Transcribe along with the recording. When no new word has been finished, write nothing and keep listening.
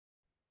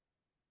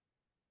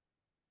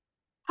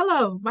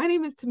Hello, my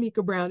name is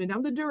Tamika Brown, and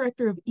I'm the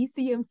director of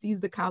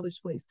ECMC's The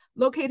College Place,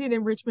 located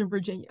in Richmond,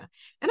 Virginia.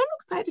 And I'm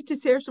excited to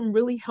share some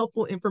really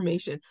helpful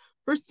information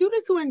for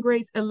students who are in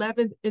grades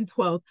 11th and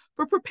 12th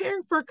for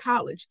preparing for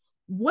college.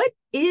 What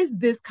is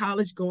this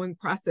college going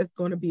process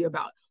going to be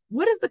about?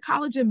 What is the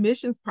college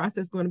admissions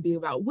process going to be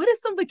about? What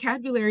is some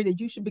vocabulary that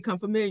you should become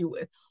familiar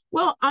with?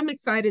 Well, I'm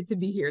excited to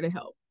be here to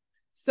help.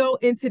 So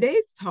in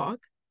today's talk,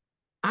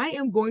 I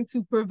am going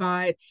to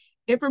provide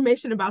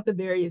information about the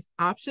various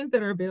options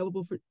that are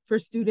available for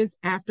students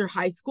after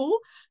high school.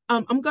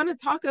 I'm going to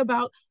talk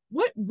about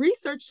what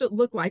research should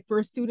look like for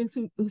a student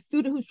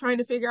who's trying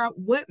to figure out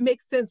what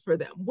makes sense for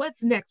them,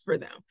 what's next for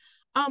them.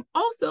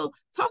 Also,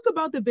 talk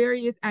about the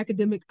various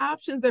academic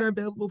options that are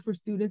available for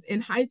students in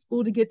high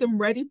school to get them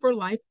ready for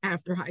life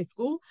after high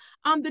school,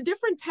 the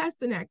different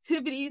tests and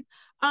activities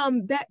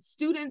that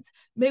students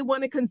may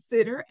want to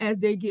consider as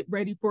they get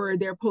ready for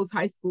their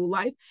post-high school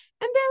life,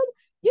 and then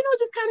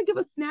just kind of give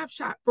a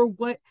snapshot for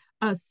what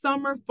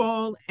summer,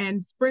 fall,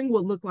 and spring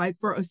will look like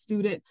for a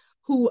student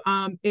who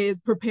is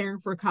preparing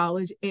for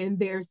college in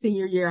their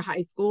senior year of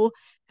high school,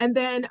 and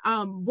then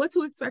what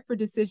to expect for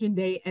decision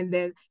day, and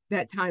then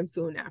that time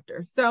soon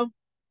after. So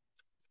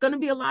it's going to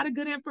be a lot of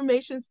good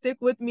information. Stick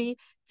with me,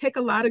 take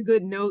a lot of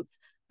good notes,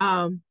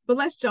 but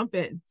let's jump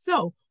in.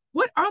 So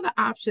what are the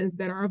options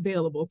that are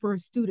available for a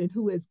student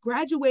who is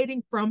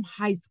graduating from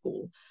high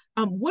school?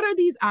 What are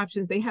these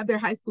options? They have their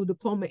high school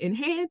diploma in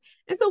hand.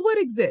 And so what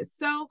exists?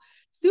 So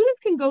students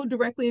can go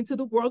directly into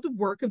the world of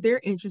work if they're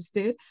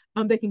interested.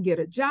 They can get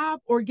a job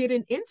or get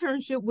an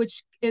internship,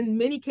 which in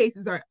many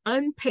cases are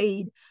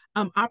unpaid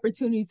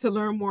opportunities to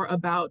learn more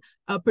about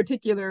a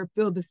particular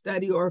field of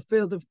study or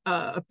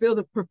a field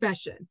of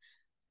profession.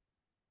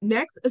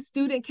 Next, a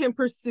student can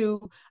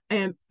pursue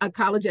a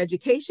college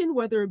education,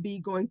 whether it be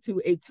going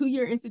to a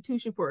two-year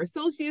institution for an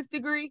associate's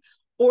degree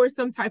or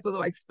some type of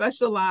like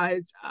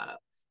specialized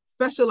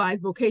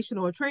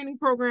vocational or training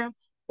program,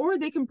 or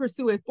they can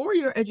pursue a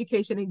four-year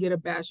education and get a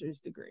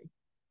bachelor's degree.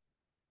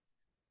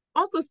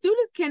 Also,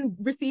 students can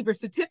receive a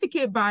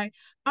certificate by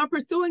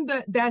pursuing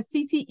that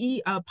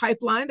CTE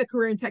pipeline, the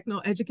Career and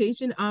Technical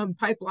Education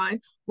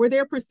pipeline, where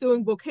they're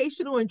pursuing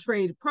vocational and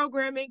trade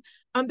programming.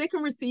 They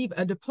can receive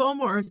a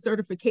diploma or a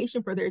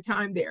certification for their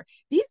time there.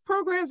 These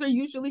programs are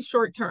usually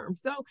short-term,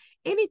 so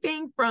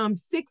anything from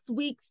 6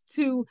 weeks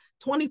to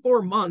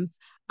 24 months.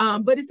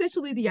 But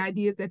essentially, the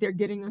idea is that they're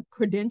getting a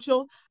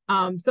credential,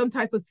 some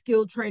type of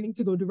skill training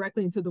to go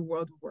directly into the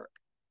world of work.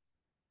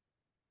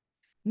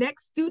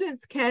 Next,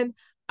 students can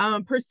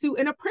pursue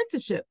an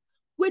apprenticeship,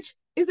 which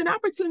is an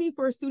opportunity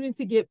for students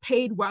to get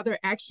paid while they're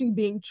actually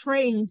being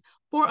trained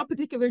for a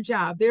particular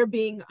job. They're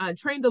being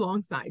trained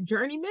alongside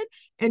journeymen,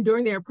 and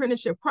during their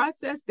apprenticeship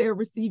process, they're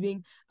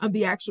receiving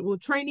the actual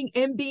training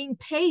and being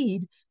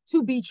paid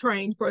to be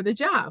trained for the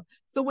job.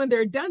 So when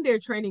they're done their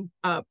training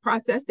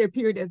process, their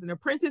period as an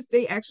apprentice,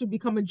 they actually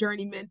become a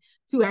journeyman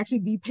to actually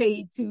be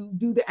paid to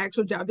do the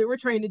actual job they were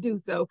trained to do.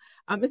 So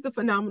it's a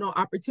phenomenal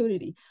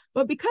opportunity.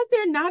 But because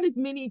there are not as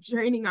many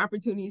training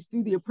opportunities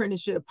through the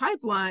apprenticeship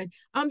pipeline,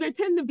 there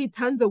tend to be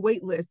tons of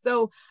wait lists.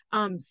 So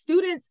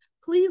students,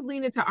 please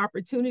lean into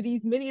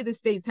opportunities. Many of the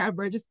states have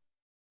registered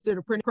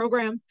apprentice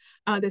programs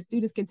that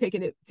students can take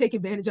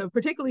advantage of,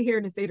 particularly here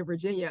in the state of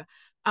Virginia.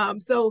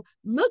 So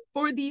look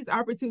for these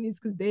opportunities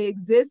because they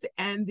exist,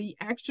 and the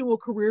actual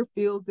career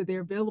fields that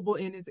they're available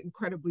in is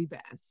incredibly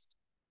vast.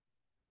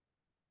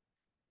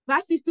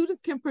 Lastly,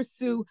 students can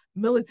pursue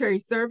military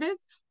service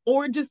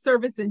or just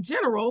service in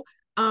general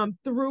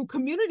through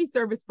community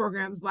service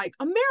programs like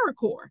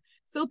AmeriCorps.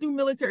 So through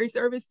military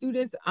service,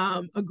 students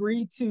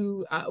agree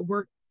to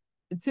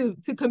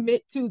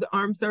commit to the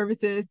armed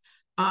services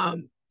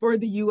for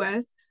the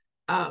U.S.,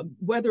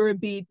 whether it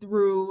be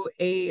through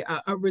a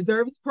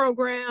reserves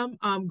program,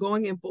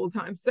 going in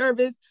full-time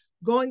service,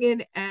 going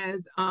in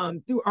as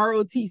through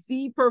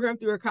ROTC program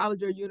through a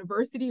college or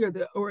university,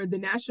 or the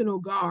National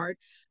Guard.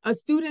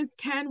 Students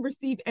can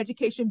receive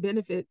education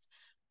benefits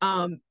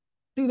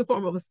through the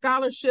form of a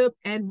scholarship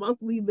and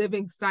monthly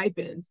living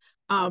stipends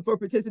for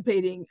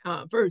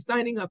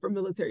signing up for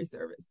military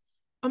service.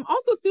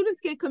 Also, students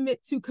can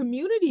commit to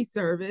community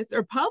service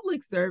or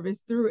public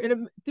service through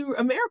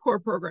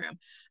AmeriCorps program.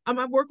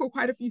 I've worked with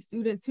quite a few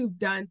students who've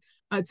done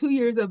 2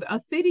 years of a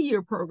city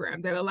year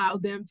program that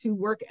allowed them to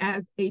work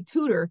as a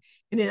tutor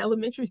in an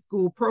elementary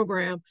school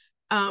program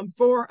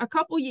for a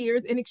couple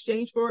years in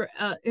exchange for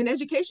an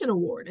education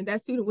award. And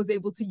that student was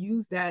able to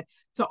use that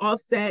to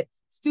offset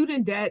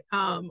student debt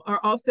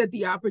or offset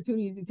the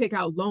opportunity to take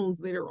out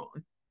loans later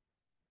on.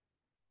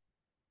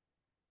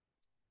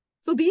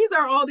 So these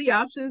are all the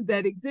options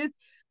that exist.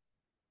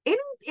 Any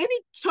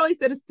choice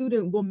that a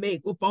student will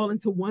make will fall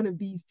into one of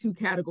these two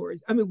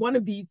categories. I mean, one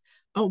of these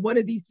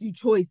few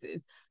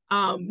choices.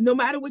 No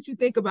matter what you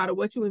think about it,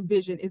 what you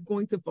envision is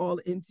going to fall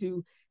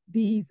into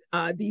these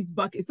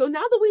buckets. So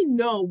now that we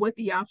know what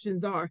the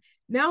options are,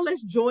 now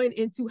let's join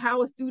into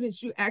how a student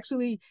should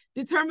actually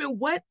determine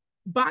what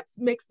box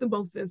makes the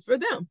most sense for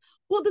them?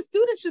 Well, the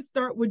students should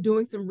start with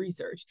doing some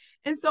research.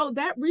 And so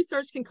that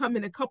research can come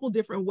in a couple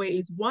different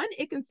ways. One,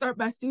 it can start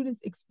by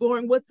students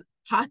exploring what's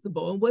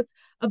possible and what's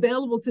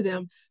available to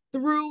them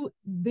through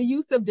the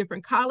use of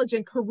different college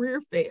and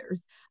career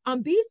fairs.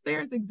 These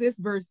fairs exist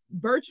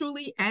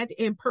virtually and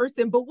in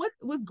person, but what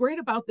was great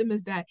about them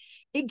is that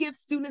it gives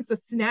students a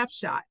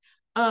snapshot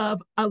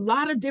of a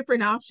lot of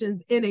different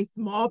options in a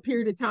small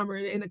period of time or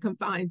in a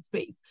confined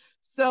space.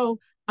 So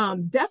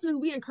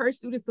definitely we encourage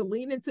students to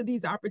lean into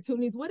these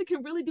opportunities. What it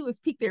can really do is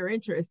pique their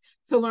interest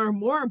to learn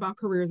more about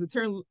careers,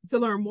 to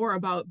learn more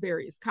about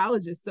various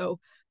colleges. So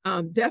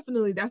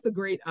definitely that's a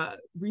great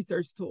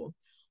research tool.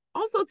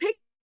 Also, take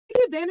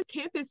advantage of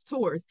campus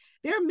tours.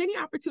 There are many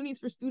opportunities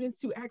for students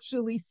to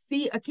actually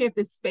see a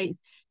campus space.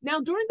 Now,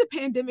 during the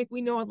pandemic,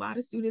 we know a lot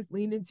of students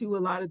leaned into a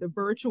lot of the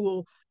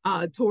virtual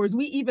tours.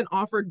 We even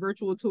offered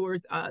virtual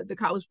tours, the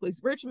College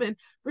Place-Richmond,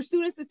 for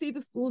students to see the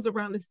schools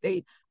around the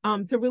state,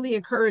 to really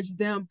encourage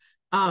them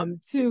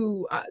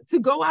to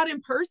go out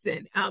in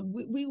person.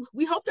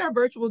 We hoped our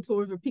virtual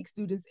tours would pique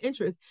students'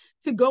 interest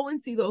to go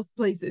and see those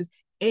places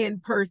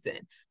in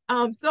person.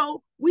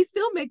 So we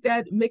still make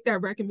that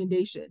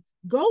recommendation.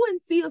 Go and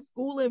see a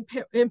school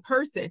in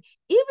person, even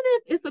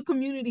if it's a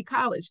community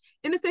college.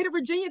 In the state of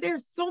Virginia, there are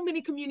so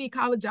many community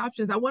college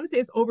options. I want to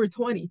say it's over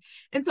 20.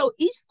 And so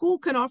each school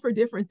can offer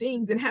different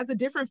things and has a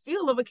different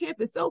feel of a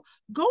campus. So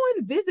go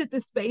and visit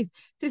the space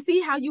to see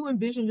how you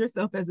envision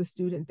yourself as a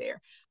student there.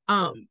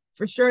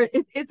 For sure,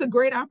 it's a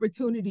great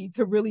opportunity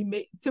to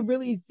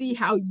really see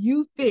how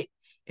you fit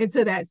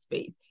into that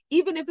space.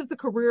 Even if it's a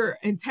career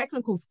and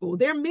technical school,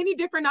 there are many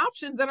different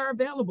options that are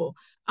available.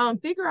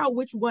 Figure out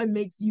which one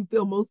makes you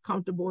feel most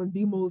comfortable and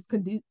be most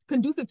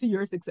conducive to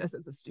your success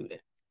as a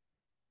student.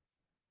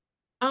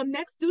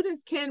 Next,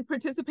 students can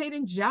participate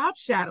in job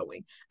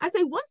shadowing. I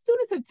say once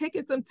students have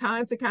taken some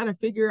time to kind of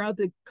figure out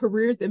the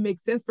careers that make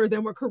sense for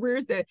them or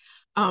careers that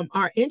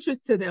are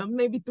interest to them,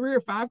 maybe 3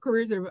 or 5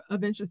 careers are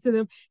of interest to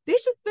them, they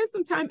should spend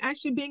some time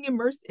actually being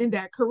immersed in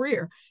that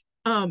career.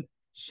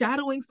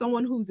 Shadowing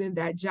someone who's in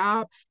that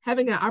job,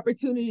 having an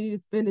opportunity to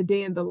spend a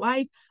day in the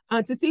life,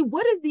 to see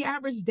what is the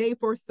average day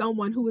for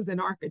someone who is an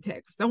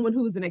architect, someone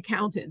who's an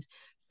accountant,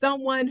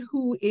 someone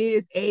who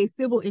is a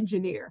civil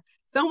engineer,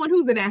 someone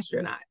who's an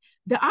astronaut.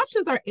 The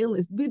options are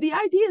endless. The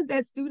idea is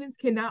that students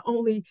can not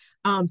only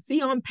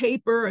see on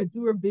paper or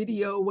through a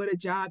video what a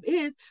job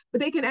is, but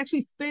they can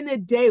actually spend a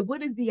day.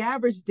 What is the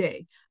average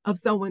day of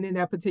someone in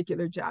that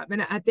particular job?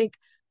 And I think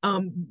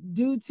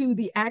due to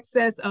the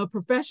access of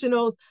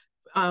professionals,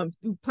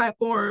 through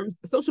platforms,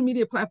 social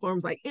media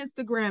platforms like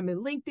Instagram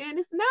and LinkedIn,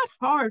 it's not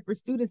hard for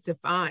students to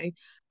find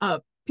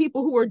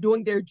people who are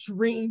doing their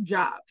dream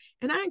job.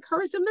 And I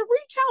encourage them to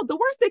reach out. The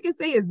worst they can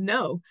say is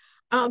no.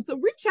 So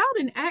reach out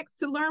and ask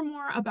to learn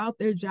more about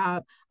their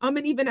job,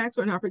 and even ask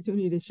for an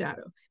opportunity to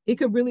shadow. It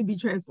could really be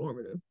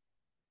transformative.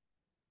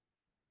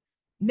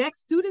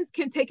 Next, students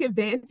can take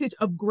advantage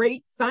of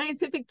great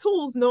scientific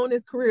tools known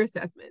as career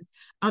assessments.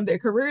 They're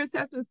career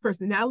assessments,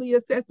 personality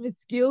assessments,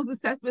 skills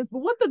assessments. But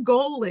what the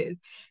goal is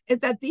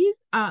that these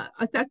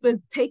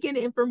assessments take in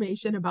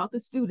information about the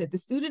student. The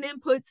student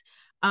inputs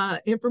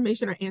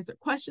information or answer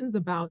questions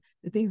about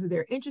the things that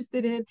they're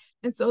interested in.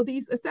 And so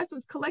these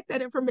assessments collect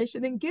that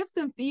information and gives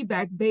them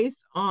feedback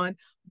based on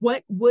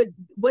what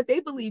they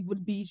believe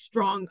would be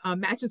strong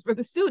matches for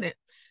the student.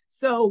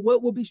 So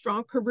what would be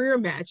strong career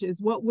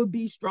matches? What would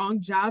be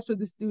strong jobs for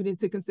the student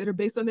to consider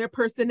based on their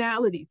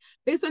personalities,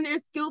 based on their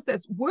skill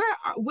sets?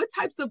 What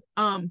types of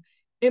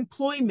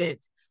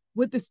employment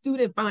would the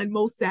student find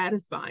most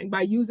satisfying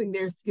by using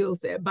their skill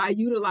set, by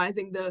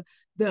utilizing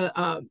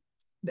the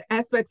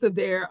aspects of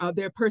their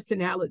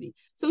personality?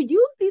 So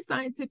use these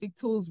scientific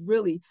tools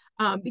really,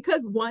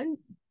 because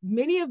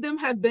many of them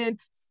have been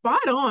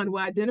spot on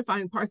with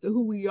identifying parts of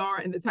who we are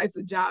and the types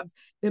of jobs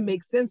that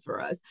make sense for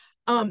us.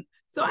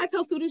 So I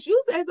tell students,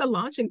 use it as a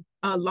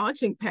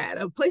launching pad,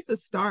 a place to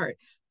start,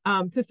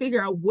 to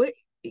figure out what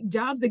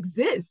jobs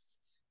exist.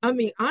 I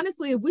mean,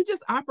 honestly, if we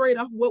just operate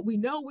off what we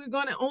know, we're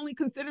going to only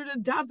consider the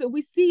jobs that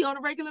we see on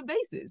a regular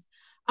basis.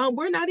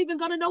 We're not even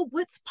going to know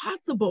what's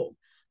possible.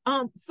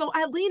 So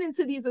I lean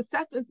into these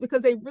assessments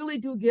because they really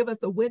do give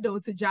us a window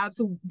into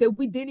jobs that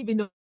we didn't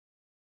even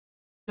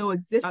know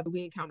exist, that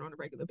we encounter on a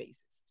regular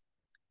basis.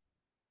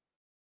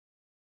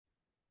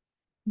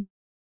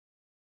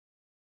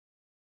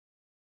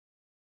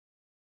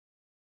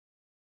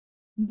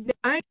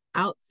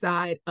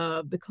 Outside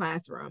of the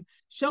classroom,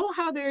 show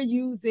how they're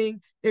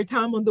using their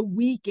time on the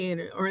weekend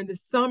or in the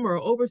summer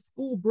or over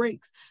school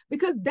breaks,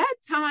 because that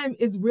time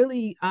is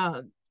really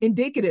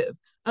indicative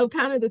of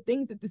kind of the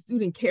things that the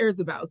student cares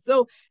about.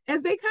 So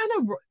as they kind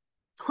of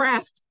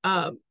craft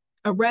a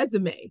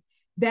resume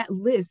that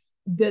lists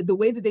the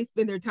way that they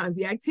spend their time,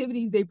 the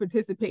activities they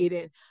participate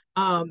in,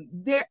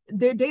 their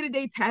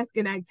day-to-day tasks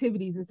and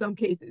activities in some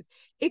cases,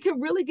 it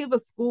can really give a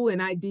school an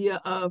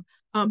idea of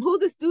who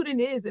the student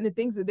is and the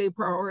things that they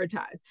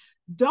prioritize.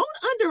 Don't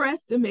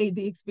underestimate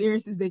the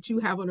experiences that you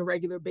have on a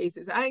regular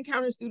basis. I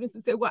encounter students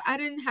who say, well, I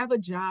didn't have a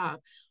job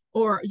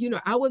or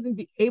I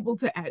wasn't able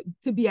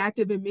to be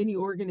active in many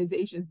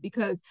organizations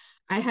because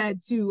I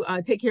had to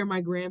take care of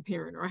my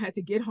grandparent, or I had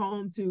to get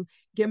home to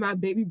get my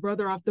baby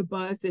brother off the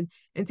bus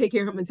and take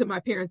care of him until my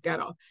parents got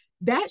off.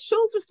 That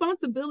shows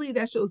responsibility,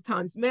 that shows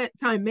time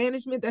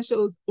management, that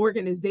shows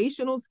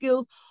organizational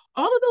skills,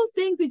 all of those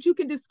things that you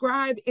can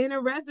describe in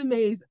a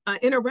resume.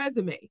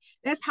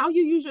 That's how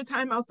you use your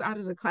time outside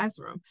of the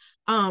classroom.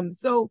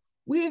 So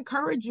we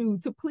encourage you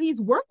to please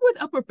work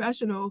with a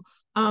professional,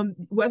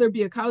 whether it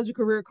be a college or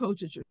career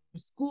coach at your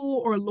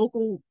school or a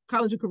local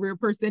college or career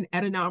person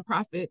at a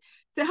nonprofit,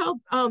 to help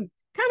kind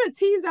of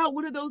tease out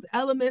what are those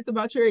elements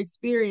about your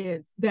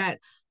experience that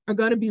are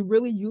going to be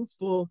really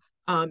useful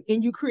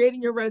in you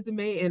creating your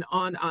resume and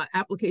on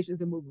applications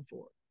and moving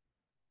forward.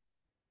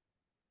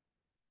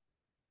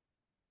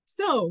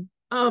 So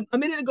a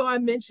minute ago, I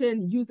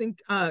mentioned using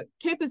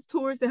campus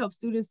tours to help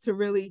students to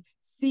really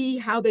see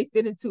how they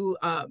fit into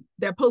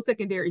their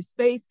post-secondary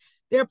space.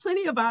 There are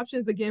plenty of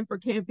options, again, for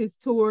campus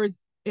tours.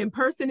 In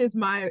person is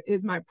my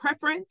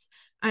preference.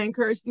 I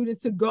encourage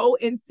students to go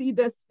and see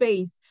the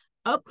space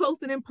up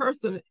close and in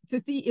person to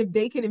see if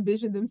they can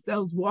envision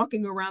themselves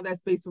walking around that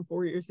space for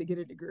 4 years to get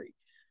a degree.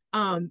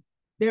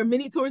 There are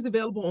many tours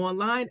available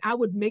online. I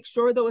would make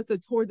sure, though, it's a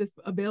tour that's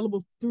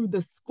available through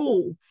the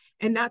school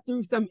and not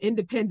through some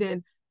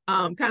independent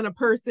kind of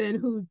person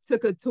who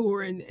took a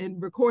tour and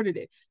recorded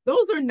it.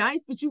 Those are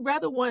nice, but you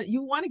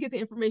want to get the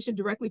information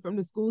directly from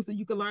the school so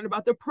you can learn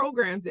about the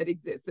programs that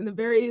exist and the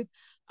various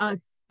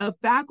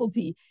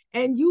faculty.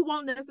 And you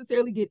won't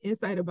necessarily get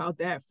insight about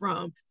that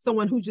from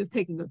someone who's just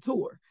taking a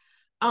tour.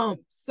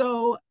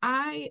 So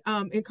I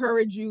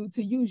encourage you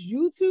to use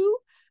YouTube.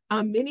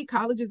 Many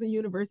colleges and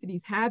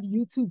universities have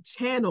YouTube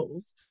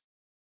channels.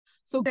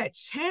 So that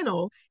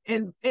channel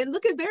and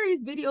look at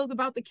various videos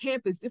about the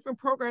campus, different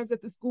programs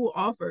that the school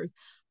offers.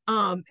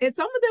 And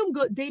some of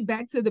them date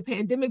back to the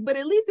pandemic, but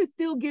at least it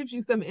still gives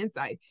you some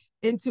insight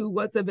into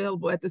what's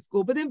available at the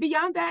school. But then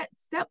beyond that,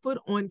 step foot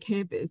on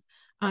campus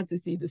to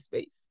see the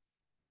space.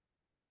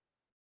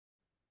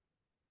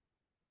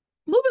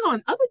 Moving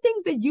on, other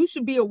things that you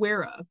should be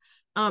aware of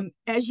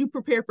as you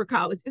prepare for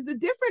college is the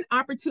different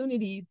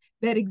opportunities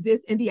that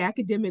exist in the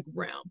academic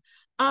realm.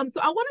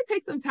 So I want to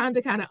take some time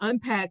to kind of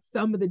unpack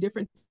some of the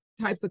different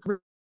types of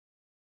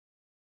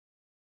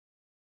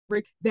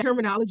the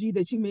terminology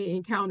that you may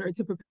encounter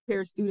to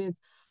prepare students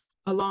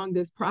along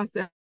this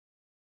process,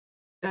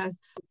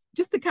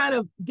 just to kind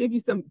of give you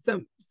some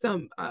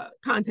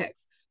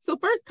context. So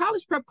first,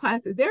 college prep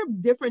classes. There are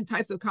different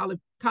types of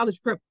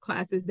college prep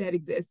classes that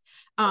exist.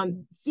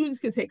 Students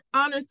can take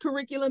honors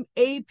curriculum,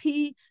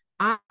 AP,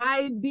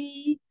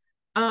 IB,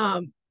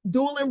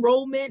 dual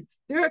enrollment.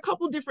 There are a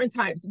couple different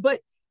types, but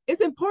it's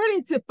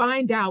important to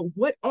find out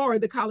what are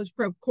the college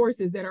prep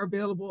courses that are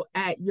available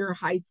at your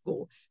high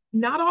school.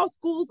 Not all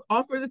schools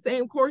offer the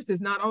same courses.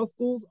 Not all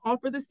schools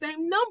offer the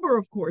same number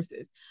of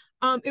courses.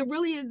 It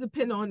really is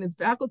dependent on the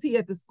faculty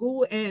at the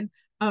school and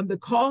the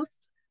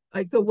cost.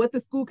 So what the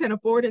school can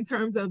afford in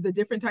terms of the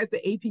different types of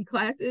AP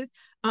classes.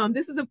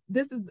 This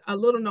is a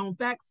little known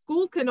fact.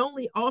 Schools can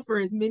only offer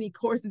as many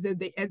courses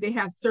as they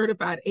have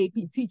certified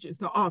AP teachers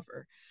to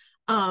offer.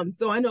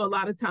 So I know a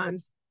lot of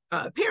times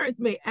parents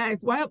may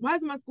ask, why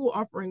is my school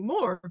offering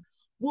more?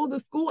 Well, the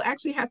school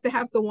actually has to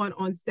have someone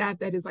on staff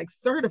that is like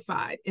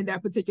certified in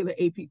that particular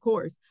AP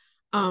course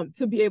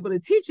to be able to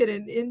teach it.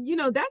 And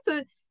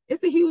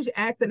it's a huge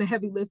ask and a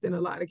heavy lift in a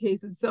lot of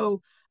cases.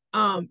 So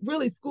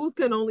really, schools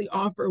can only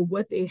offer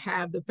what they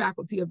have the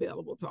faculty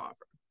available to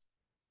offer.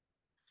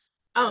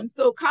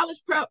 So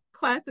college prep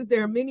classes,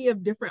 there are many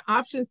of different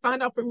options.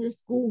 Find out from your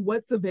school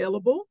what's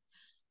available.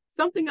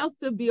 Something else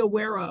to be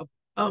aware of.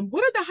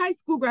 What are the high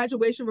school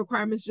graduation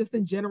requirements just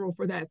in general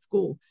for that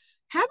school?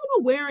 Have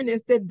an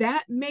awareness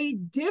that may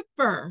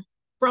differ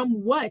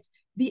from what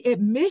the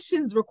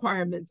admissions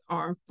requirements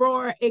are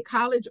for a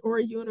college or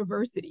a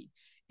university.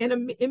 And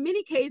in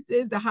many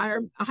cases, the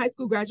high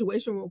school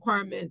graduation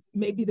requirements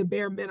may be the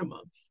bare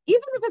minimum.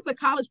 Even if it's a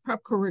college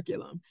prep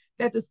curriculum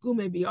that the school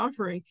may be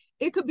offering,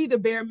 it could be the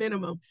bare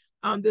minimum.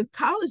 The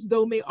college,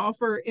 though, may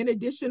require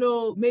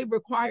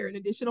an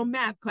additional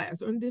math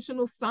class or an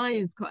additional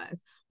science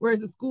class,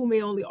 whereas the school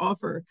may only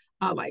offer,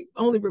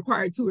 only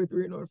require 2 or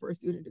 3 in order for a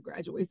student to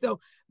graduate. So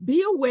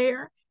be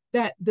aware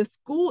that the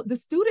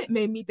student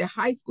may meet the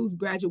high school's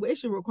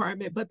graduation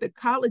requirement, but the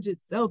college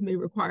itself may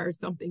require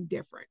something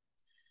different.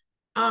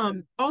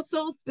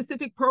 Also,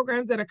 specific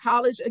programs at a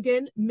college,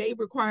 again, may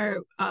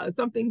require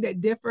something that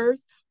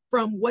differs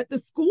from what the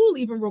school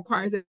even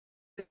requires as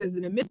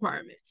an admission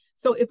requirement.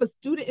 So if a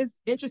student is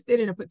interested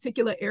in a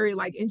particular area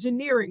like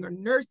engineering or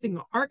nursing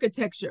or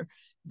architecture,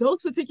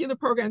 those particular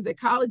programs at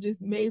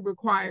colleges may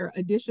require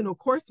additional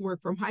coursework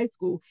from high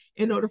school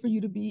in order for you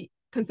to be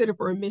considered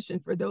for admission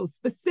for those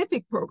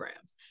specific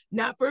programs,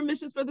 not for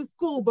admissions for the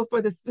school, but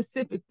for the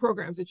specific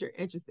programs that you're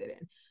interested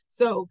in.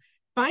 So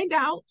find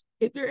out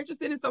if you're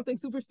interested in something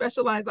super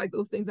specialized like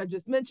those things I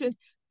just mentioned.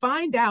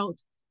 Find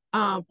out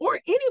or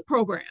any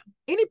program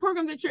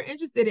that you're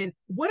interested in.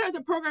 What are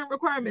the program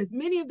requirements?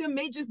 Many of them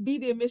may just be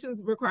the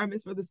admissions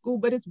requirements for the school,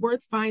 but it's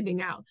worth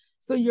finding out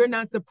so you're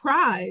not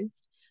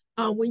surprised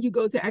when you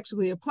go to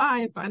actually apply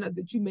and find out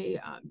that you may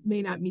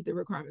not meet the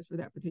requirements for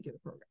that particular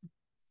program.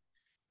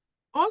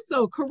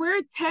 Also,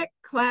 career tech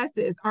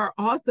classes are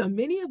awesome.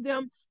 Many of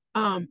them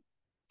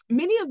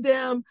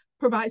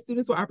provide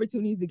students with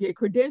opportunities to get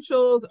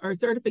credentials or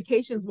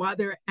certifications while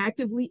they're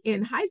actively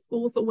in high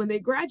school. So when they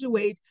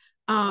graduate,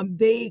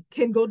 they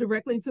can go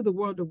directly into the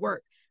world of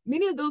work.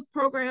 Many of those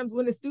programs,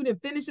 when a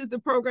student finishes the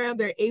program,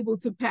 they're able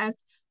to pass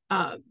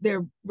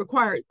their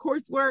required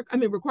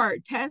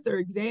tests or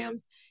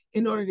exams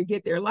in order to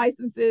get their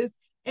licenses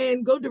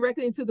and go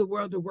directly into the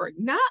world of work.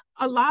 Not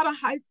a lot of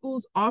high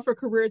schools offer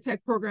career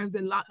tech programs,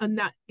 and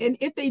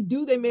if they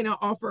do, they may not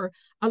offer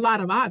a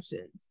lot of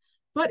options.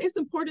 But it's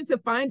important to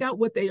find out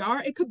what they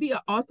are. It could be an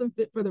awesome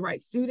fit for the right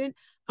student.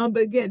 But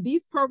again,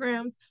 these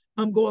programs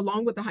go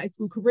along with the high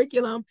school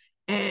curriculum.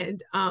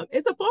 And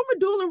it's a form of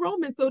dual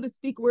enrollment, so to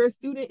speak, where a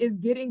student is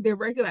getting their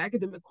regular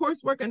academic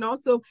coursework and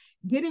also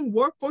getting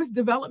workforce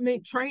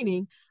development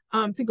training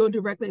to go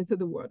directly into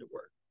the world of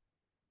work.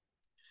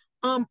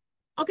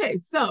 Okay,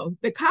 so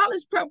the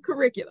college prep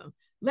curriculum.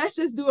 Let's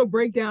just do a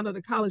breakdown of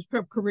the college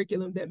prep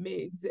curriculum that may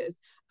exist.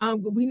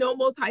 We know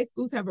most high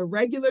schools have a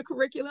regular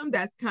curriculum.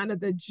 That's kind of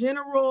the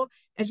general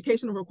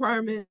educational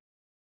requirements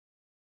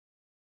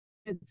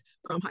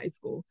from high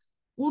school.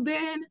 Well,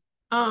 then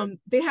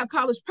they have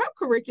college prep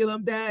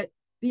curriculum that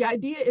the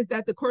idea is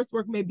that the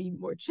coursework may be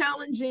more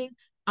challenging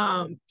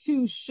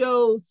to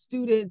show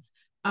students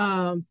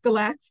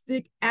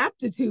scholastic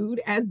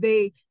aptitude as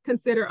they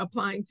consider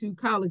applying to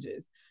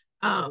colleges.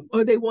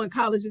 Or they want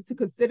colleges to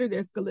consider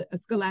their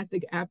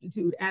scholastic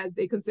aptitude as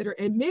they consider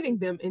admitting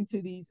them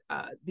into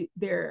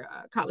their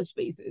college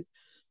spaces.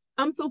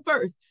 So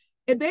first,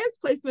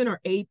 advanced placement, or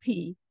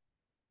AP,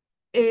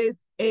 is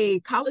a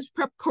college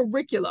prep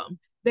curriculum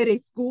that a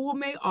school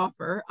may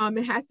offer.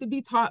 It has to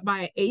be taught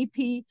by an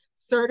AP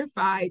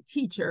certified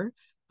teacher,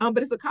 but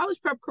it's a college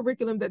prep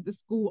curriculum that the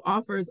school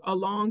offers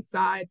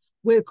alongside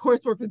with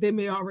coursework that they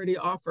may already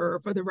offer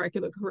for the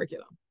regular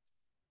curriculum.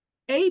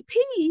 AP,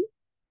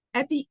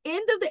 at the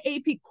end of the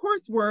AP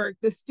coursework,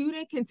 the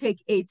student can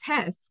take a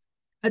test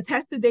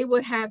that they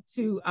would have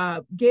to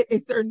get a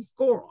certain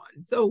score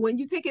on. So when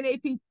you take an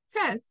AP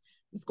test,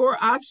 the score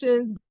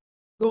options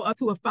go up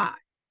to a 5.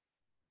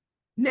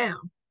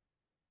 Now,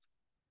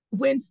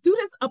 when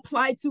students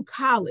apply to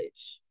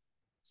college,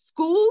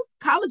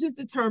 colleges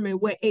determine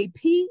what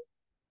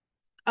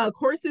AP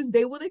courses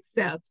they will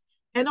accept,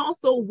 and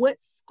also what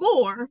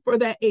score for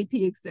that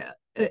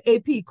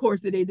AP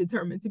course that they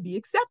determine to be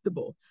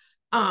acceptable.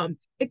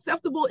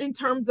 Acceptable in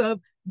terms of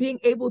being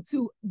able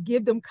to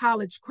give them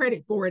college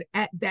credit for it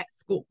at that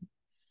school.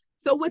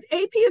 So with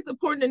AP, it's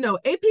important to know,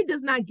 AP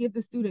does not give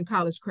the student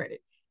college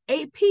credit.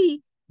 AP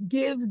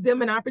gives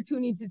them an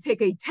opportunity to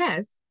take a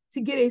test to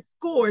get a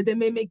score that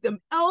may make them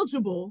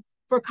eligible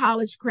for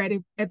college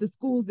credit at the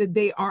schools that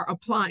they are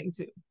applying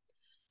to.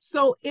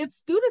 So if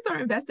students are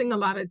investing a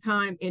lot of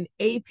time in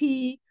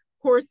AP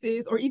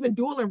courses or even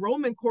dual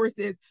enrollment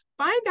courses,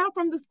 find out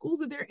from the schools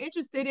that they're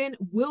interested in,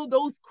 will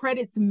those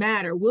credits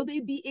matter? Will they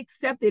be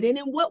accepted? And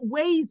in what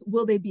ways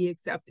will they be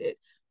accepted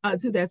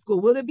to that school?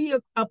 Will they be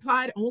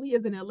applied only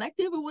as an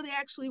elective, or will they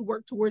actually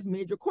work towards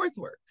major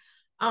coursework?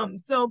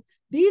 So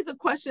these are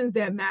questions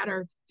that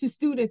matter to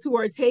students who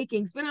are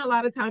spending a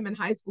lot of time in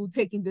high school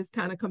taking this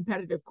kind of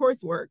competitive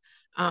coursework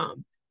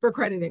for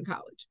credit in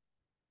college.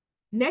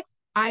 Next,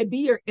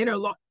 IB, or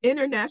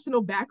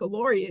International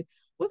Baccalaureate,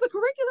 was a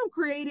curriculum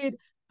created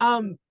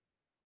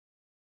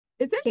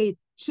essentially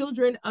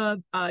children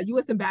of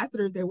U.S.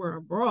 ambassadors that were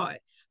abroad.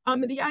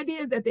 And the idea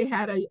is that they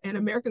had an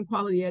American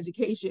quality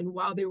education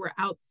while they were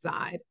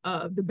outside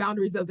of the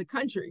boundaries of the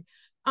country.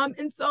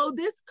 And so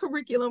this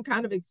curriculum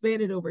kind of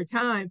expanded over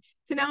time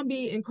to now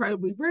be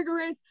incredibly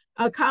rigorous.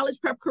 A college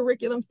prep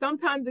curriculum,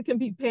 sometimes it can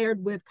be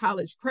paired with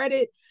college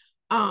credit.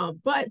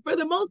 But for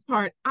the most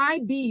part,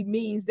 IB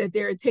means that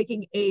they're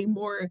taking a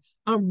more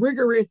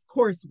rigorous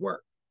coursework.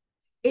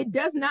 It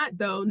does not,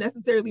 though,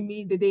 necessarily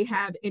mean that they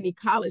have any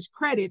college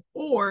credit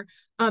or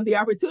the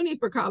opportunity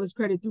for college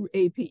credit through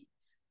AP,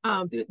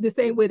 the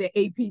same way that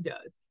AP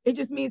does. It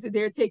just means that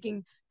they're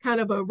taking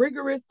kind of a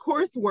rigorous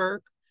coursework.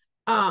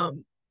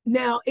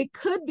 Now, it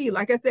could be,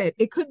 like I said,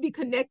 it could be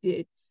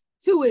connected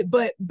to it,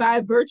 but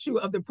by virtue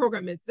of the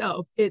program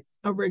itself, it's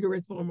a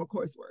rigorous form of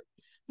coursework.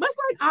 Much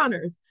like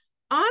honors.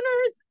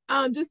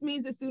 Honors just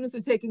means that students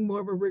are taking more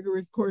of a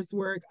rigorous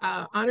coursework.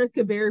 Honors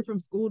can vary from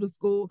school to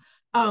school,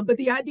 but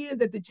the idea is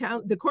that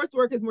the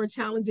coursework is more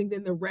challenging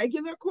than the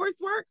regular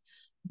coursework,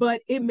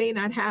 but it may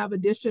not have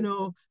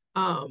additional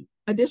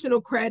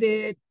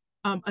credit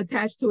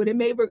attached to it. It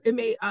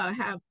may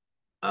have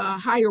a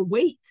higher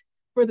weight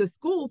for the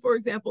school. For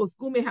example, a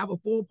school may have a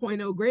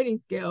 4.0 grading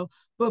scale,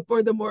 but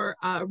for the more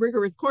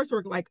rigorous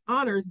coursework like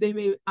honors, they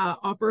may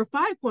offer a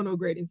 5.0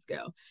 grading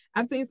scale.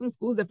 I've seen some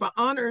schools that for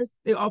honors,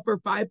 they offer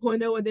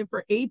 5.0, and then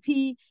for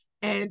AP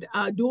and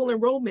dual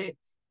enrollment,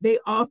 they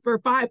offer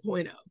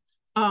 5.0.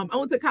 I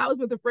went to college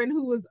with a friend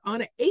who was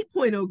on an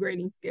 8.0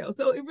 grading scale.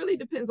 So it really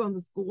depends on the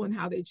school and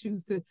how they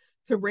choose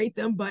to rate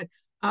them. But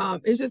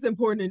it's just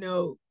important to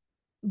know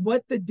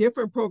what the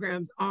different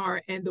programs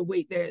are and the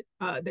weight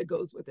that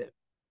goes with it.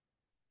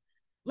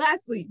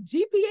 Lastly,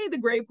 GPA, the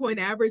grade point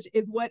average,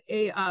 is what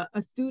a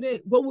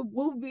student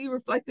will be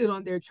reflected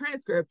on their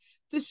transcript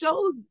to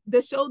show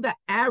the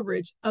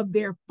average of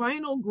their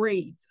final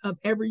grades of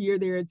every year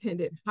they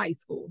attended high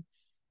school.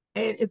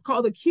 And it's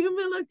called a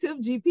cumulative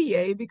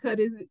GPA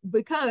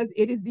because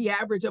it is the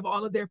average of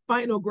all of their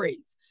final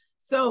grades.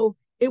 So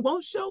it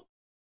won't show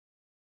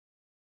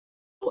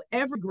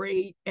every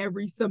grade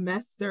every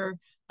semester,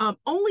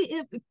 only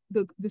if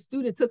the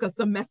student took a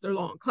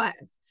semester-long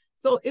class.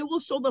 So it will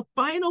show the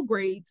final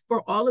grades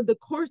for all of the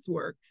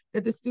coursework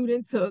that the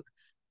student took.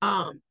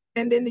 And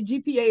then the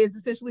GPA is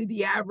essentially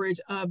the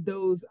average of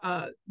those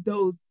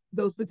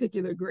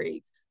particular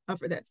grades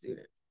for that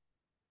student.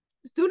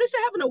 Students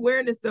should have an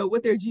awareness, though,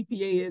 what their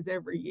GPA is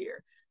every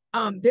year.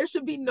 There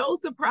should be no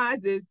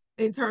surprises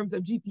in terms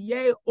of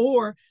GPA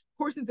or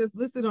courses that's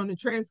listed on the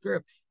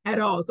transcript at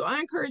all. So I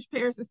encourage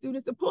parents and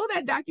students to pull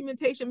that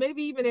documentation,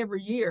 maybe even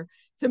every year,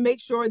 to make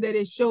sure that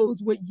it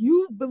shows what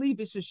you believe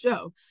it should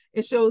show.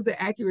 It shows the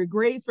accurate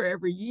grades for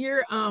every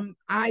year.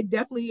 I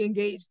definitely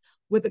engaged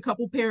with a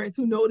couple parents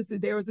who noticed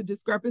that there was a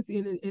discrepancy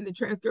in the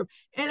transcript.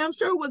 And I'm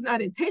sure it was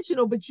not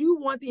intentional, but you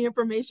want the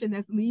information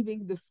that's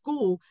leaving the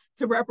school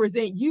to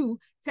represent you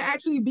to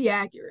actually be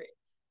accurate.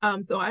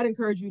 So I'd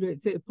encourage you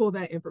to pull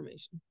that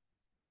information.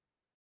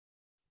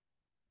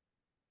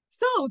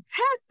 So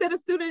tests that a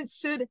student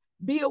should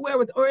be aware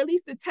with, or at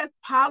least the test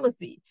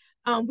policy.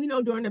 We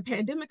know during the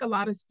pandemic, a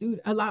lot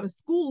of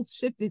schools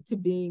shifted to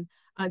being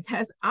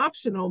test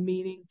optional,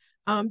 meaning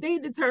they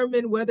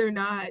determine whether or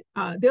not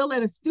they'll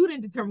let a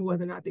student determine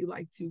whether or not they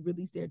like to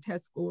release their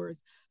test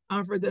scores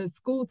for the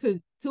school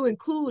to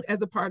include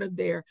as a part of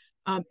their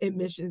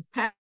admissions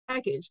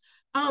package.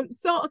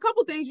 So a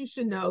couple things you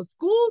should know: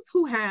 schools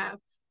who have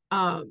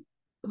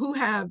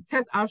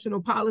test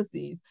optional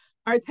policies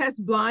are test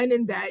blind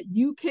in that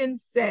you can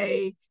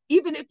say,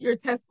 even if your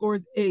test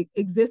scores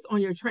exist on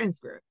your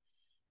transcript,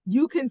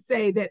 you can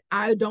say that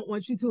I don't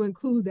want you to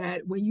include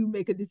that when you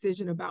make a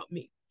decision about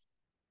me.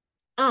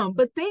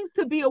 But things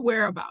to be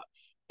aware about: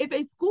 if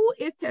a school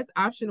is test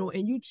optional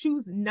and you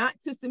choose not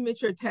to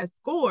submit your test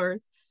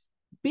scores,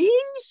 be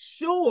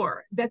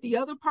sure that the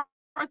other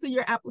parts of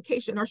your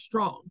application are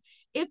strong.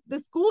 If the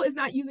school is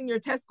not using your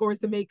test scores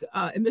to make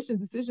admissions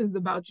decisions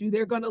about you,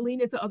 they're going to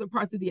lean into other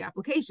parts of the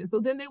application.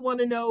 So then they want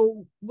to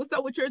know, what's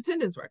up with your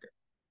attendance record?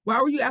 Why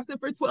were you absent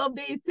for 12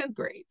 days, 10th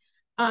grade?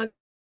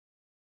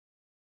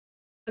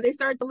 They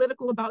start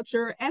political about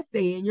your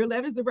essay and your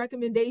letters of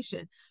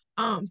recommendation.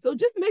 So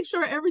just make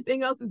sure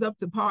everything else is up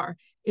to par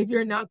if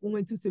you're not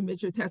going to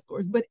submit your test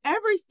scores. But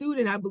every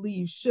student, I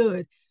believe,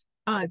 should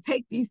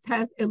take these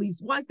tests at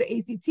least once, the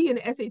ACT and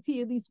the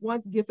SAT at least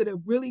once, give it a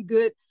really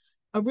good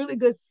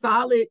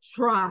solid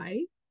try.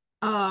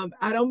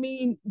 I don't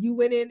mean you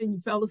went in and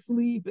you fell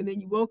asleep and then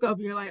you woke up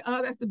and you're like,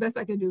 oh, that's the best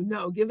I can do.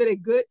 No, give it a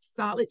good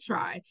solid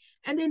try,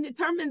 and then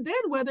determine then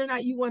whether or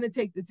not you want to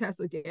take the test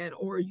again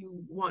or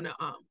you want to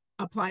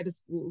apply to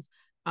schools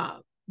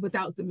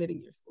without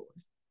submitting your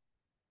scores.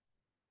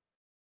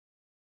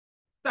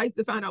 Sites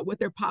to find out what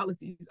their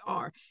policies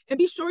are, and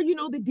be sure you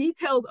know the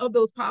details of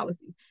those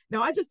policies.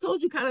 Now, I just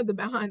told you kind of the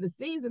behind the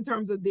scenes in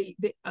terms of the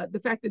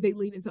fact that they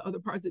lead into other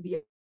parts of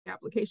the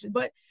application,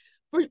 but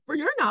for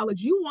your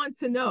knowledge, you want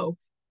to know,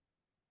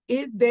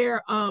 is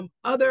there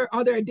are there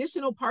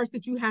additional parts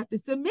that you have to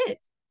submit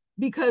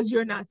because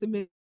you're not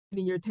submitting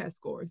your test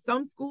scores?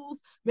 Some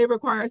schools may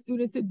require a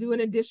student to do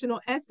an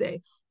additional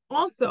essay.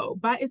 Also,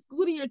 by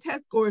excluding your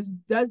test scores,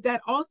 does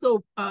that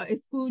also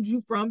exclude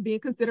you from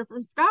being considered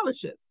for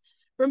scholarships?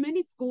 For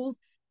many schools,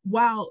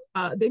 while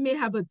they may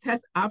have a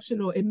test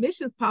optional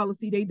admissions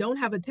policy, they don't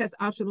have a test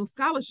optional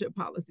scholarship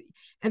policy.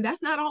 And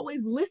that's not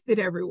always listed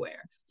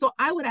everywhere. So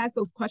I would ask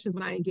those questions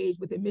when I engage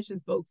with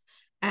admissions folks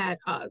at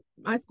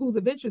my schools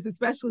of interest,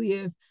 especially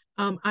if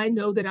I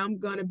know that I'm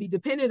going to be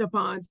dependent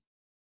upon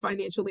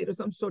financial aid or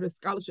some sort of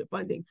scholarship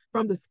funding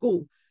from the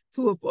school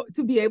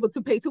to be able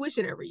to pay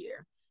tuition every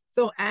year.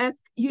 So ask,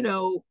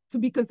 to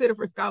be considered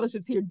for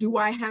scholarships here, do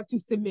I have to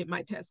submit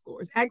my test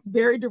scores? Ask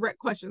very direct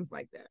questions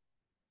like that.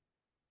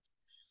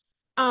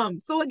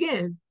 So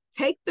again,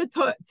 take the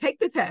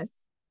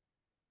test.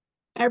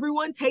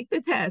 Everyone take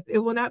the test. It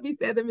will not be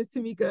said that Ms.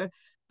 Tamika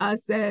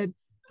said,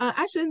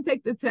 I shouldn't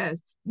take the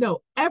test. No,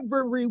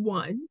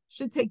 everyone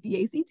should take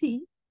the ACT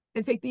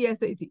and take the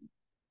SAT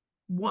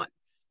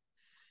once.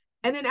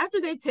 And then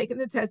after they've taken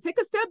the test, take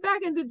a step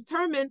back and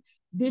determine,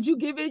 did you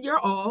give it your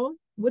all?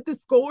 With the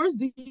scores,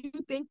 do you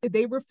think that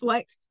they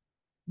reflect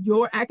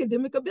your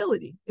academic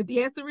ability? If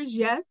the answer is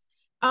yes,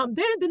 then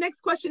the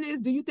next question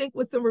is, do you think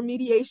with some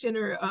remediation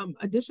or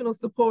additional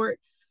support,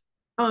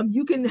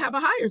 you can have a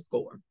higher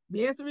score?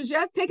 The answer is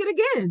yes, take it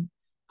again.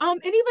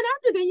 And even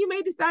after then, you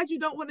may decide you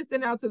don't want to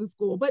send out to the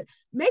school, but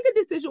make a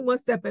decision one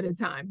step at a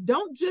time.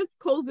 Don't just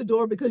close the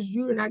door because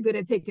you're not good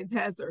at taking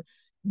tests or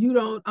you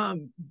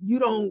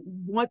don't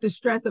want the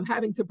stress of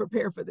having to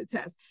prepare for the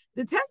test.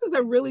 The test is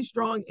a really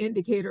strong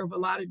indicator of a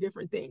lot of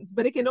different things,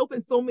 but it can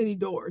open so many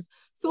doors.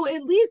 So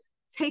at least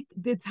take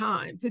the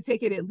time to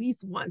take it at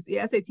least once, the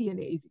SAT and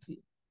the ACT.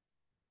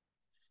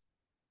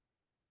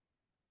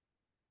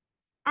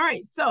 All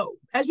right, so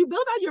as you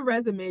build out your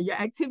resume, your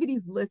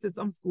activities list, as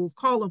some schools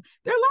call them,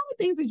 there are a lot of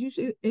things that you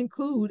should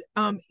include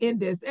in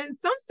this. And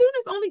some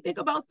students only think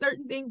about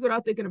certain things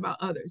without thinking about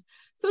others.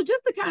 So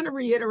just to kind of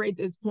reiterate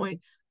this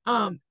point,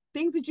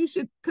 things that you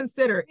should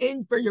consider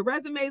in for your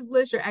resumes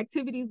list, your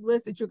activities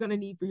list that you're going to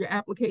need for your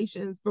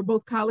applications for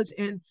both college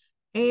and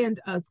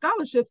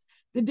scholarships,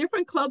 the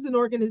different clubs and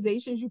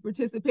organizations you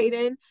participate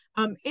in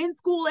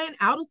school and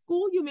out of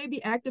school. You may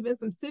be active in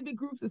some civic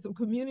groups and some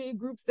community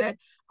groups that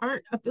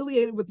aren't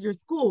affiliated with your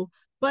school,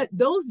 but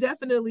those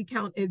definitely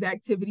count as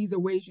activities or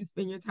ways you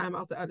spend your time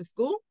outside of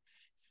school.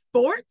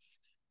 Sports,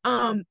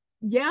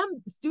 yeah,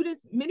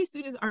 many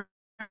students are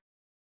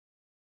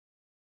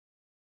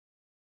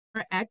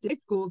active in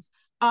schools,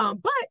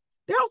 but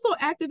they're also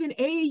active in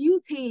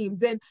AAU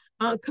teams and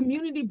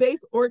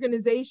community-based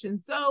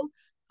organizations. So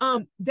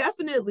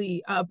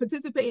definitely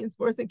participate in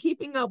sports and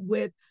keeping up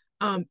with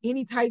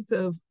any types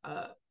of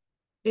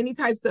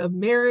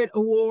merit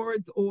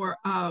awards or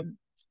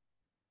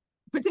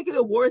particular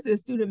awards that a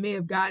student may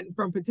have gotten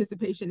from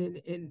participation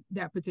in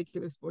that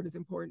particular sport is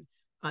important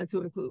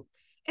to include.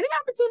 Any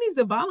opportunities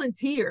to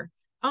volunteer,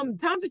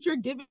 times that you're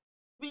giving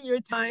your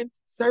time,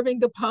 serving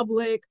the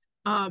public,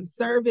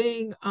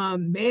 serving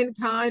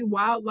mankind,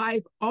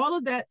 wildlife, all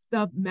of that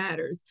stuff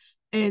matters.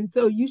 And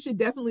so you should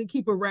definitely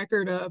keep a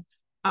record of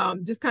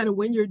just kind of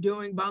when you're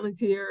doing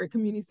volunteer or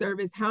community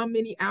service, how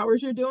many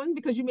hours you're doing,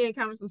 because you may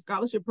encounter some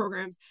scholarship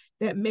programs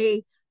that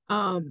may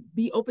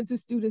be open to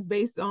students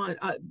based on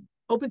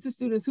open to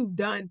students who've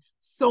done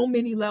so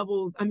many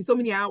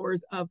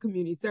hours of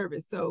community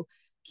service. So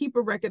keep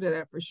a record of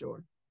that for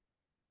sure.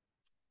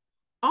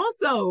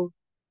 Also,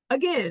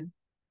 again,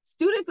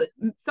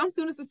 some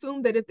students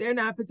assume that if they're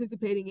not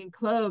participating in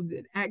clubs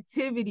and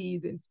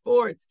activities and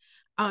sports,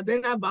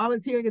 they're not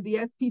volunteering at the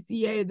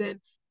SPCA,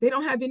 then they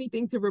don't have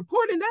anything to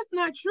report. And that's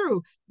not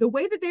true. The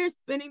way that they're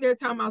spending their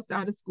time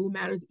outside of school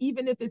matters,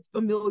 even if it's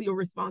familial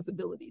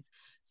responsibilities.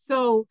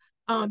 So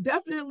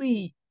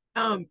definitely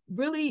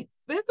really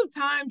spend some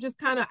time just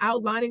kind of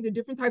outlining the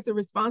different types of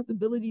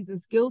responsibilities and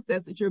skill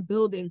sets that you're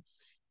building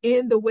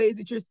in the ways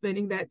that you're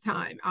spending that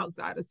time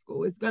outside of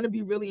school. It's going to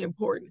be really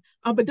important.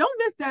 But don't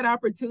miss that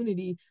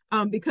opportunity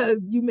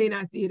because you may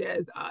not see it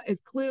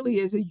as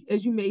clearly as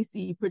you may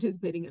see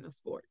participating in a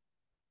sport.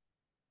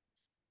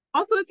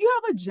 Also, if you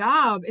have a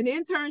job, an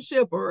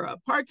internship or a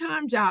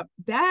part-time job,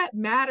 that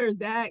matters,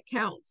 that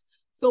counts.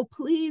 So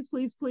please,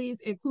 please,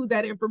 please include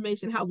that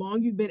information, how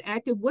long you've been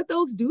active, what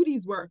those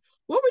duties were,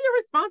 what were your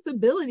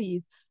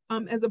responsibilities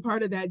as a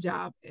part of that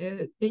job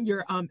in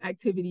your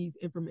activities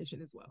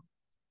information as well.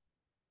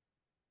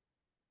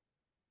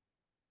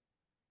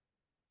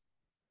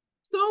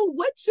 So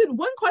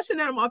one question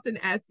that I'm often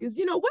asked is,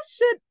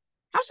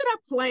 how should I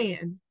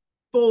plan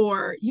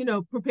for,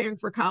 preparing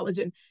for college,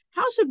 and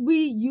how should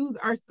we use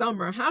our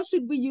summer? How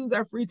should we use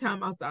our free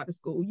time outside of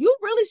school? You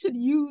really should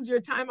use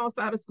your time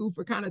outside of school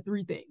for kind of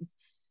three things: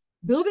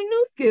 building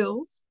new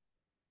skills,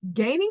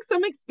 gaining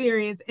some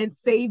experience, and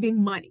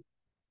saving money.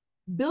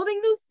 Building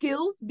new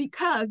skills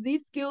because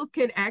these skills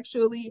can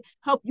actually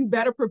help you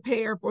better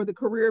prepare for the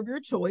career of your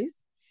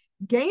choice.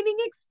 Gaining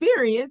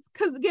experience,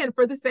 because again,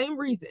 for the same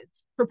reason,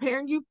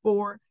 preparing you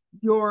for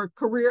your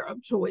career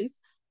of choice,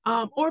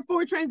 or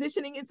for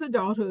transitioning into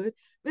adulthood,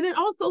 but then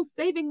also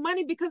saving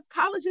money because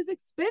college is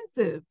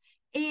expensive.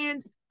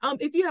 And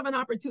if you have an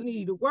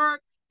opportunity to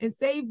work and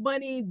save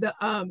money,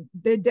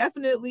 that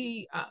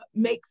definitely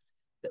makes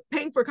the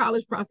paying for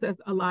college process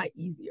a lot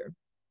easier.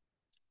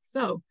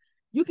 So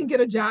you can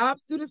get a job.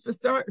 Students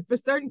for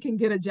certain can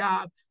get a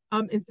job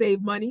and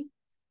save money.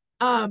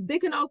 They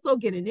can also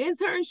get an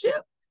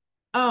internship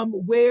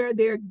where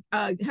they're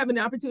having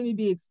the opportunity to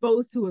be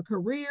exposed to a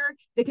career.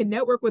 They can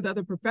network with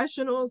other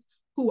professionals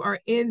who are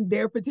in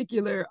their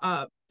particular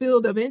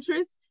field of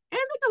interest, and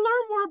they can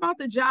learn more about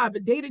the job, the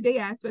day-to-day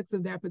aspects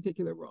of that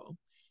particular role.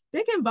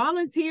 They can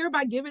volunteer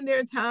by giving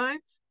their time.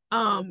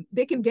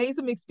 They can gain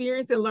some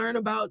experience and learn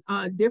about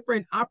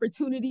different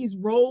opportunities,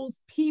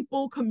 roles,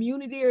 people,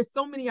 community. There's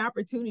so many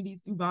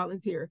opportunities to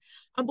volunteer.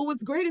 But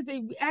what's great is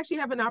they actually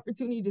have an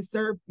opportunity to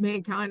serve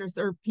mankind or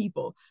serve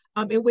people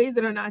in ways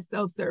that are not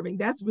self-serving.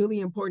 That's really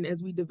important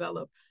as we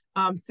develop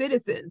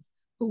citizens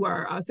who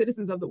are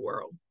citizens of the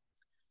world.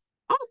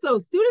 Also,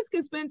 students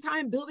can spend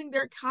time building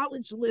their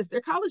college list. Their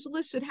college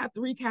list should have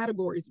three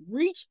categories: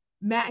 reach,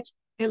 match,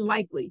 and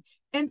likely.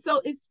 And so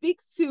it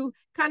speaks to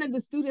kind of the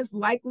student's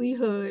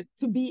likelihood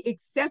to be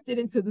accepted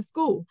into the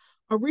school.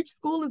 A reach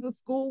school is a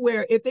school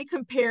where if they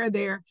compare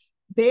their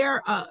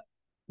stats,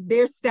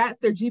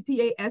 their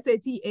GPA,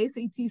 SAT,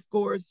 ACT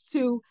scores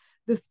to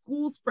the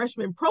school's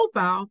freshman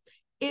profile,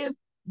 if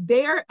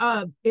the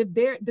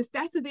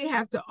stats that they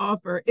have to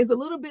offer is a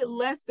little bit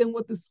less than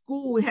what the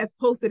school has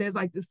posted as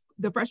like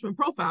the freshman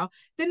profile,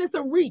 then it's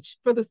a reach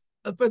for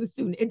the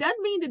student. It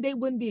doesn't mean that they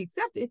wouldn't be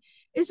accepted.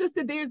 It's just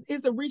that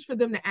it's a reach for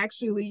them to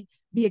actually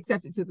be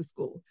accepted to the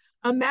school.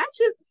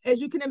 Matches,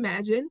 as you can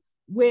imagine,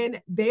 when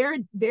their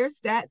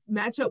stats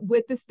match up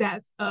with the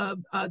stats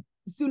of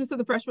students of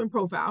the freshman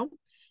profile,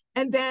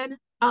 and then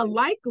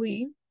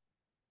likely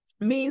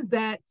means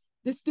that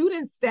the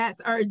students' stats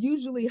are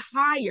usually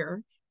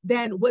higher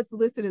than what's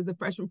listed as a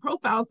freshman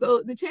profile.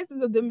 So the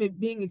chances of them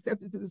being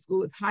accepted to the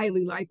school is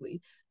highly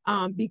likely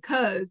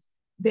because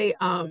their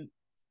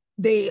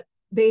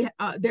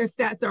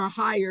stats are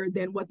higher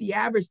than what the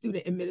average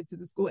student admitted to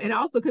the school. And it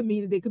also could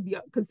mean that they could be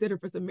considered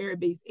for some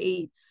merit-based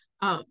aid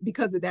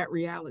because of that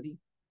reality.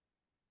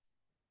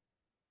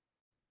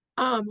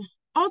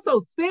 Also,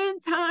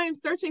 spend time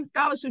searching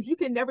scholarships. You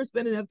can never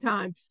spend enough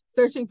time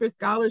searching for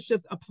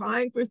scholarships,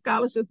 applying for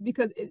scholarships,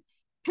 because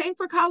paying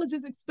for college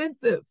is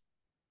expensive.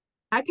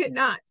 I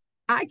cannot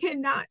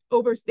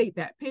overstate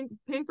that.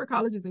 Paying for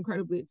college is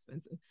incredibly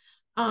expensive.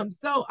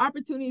 So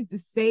opportunities to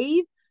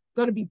save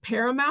going to be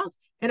paramount,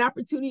 and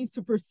opportunities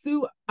to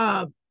pursue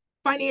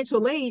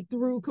financial aid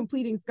through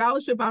completing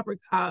scholarship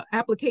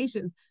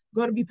applications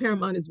going to be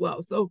paramount as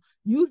well. So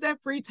use that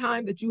free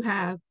time that you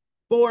have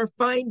for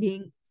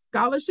finding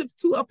scholarships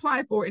to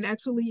apply for and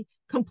actually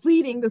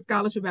completing the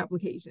scholarship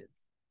applications.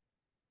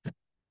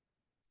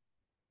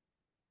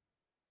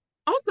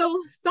 Also,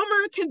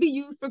 summer can be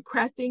used for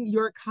crafting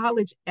your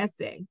college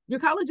essay. Your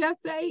college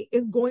essay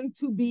is going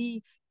to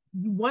be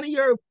one of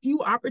your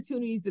few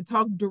opportunities to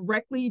talk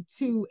directly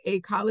to a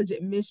college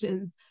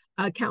admissions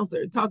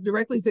counselor, talk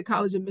directly to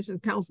college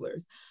admissions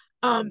counselors.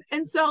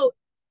 And so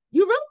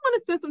you really want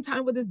to spend some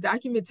time with this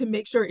document to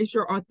make sure it's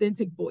your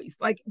authentic voice.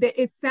 Like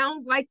that it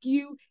sounds like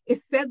you,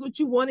 it says what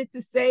you want it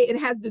to say, it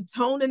has the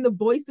tone and the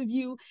voice of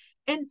you,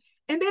 and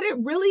that it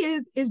really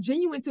is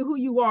genuine to who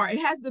you are. It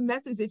has the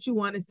message that you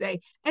want to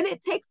say. And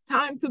it takes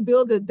time to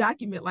build a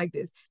document like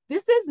this.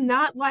 This is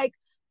not like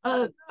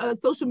a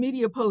social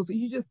media post where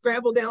you just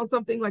scramble down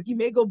something. Like you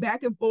may go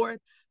back and forth,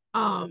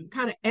 kind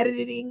of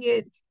editing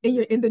it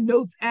in the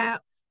notes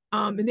app.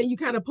 And then you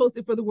kind of post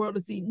it for the world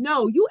to see.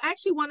 No, you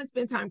actually want to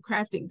spend time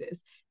crafting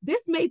this.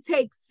 This may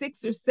take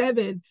 6 or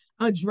 7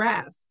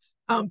 drafts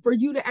for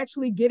you to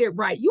actually get it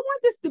right. You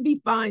want this to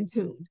be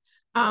fine-tuned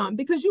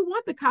because you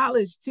want the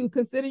college to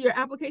consider your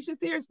application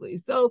seriously.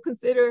 So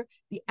consider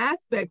the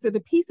aspects or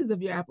the pieces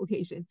of your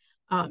application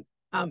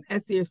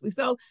as seriously.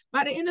 So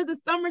by the end of the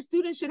summer,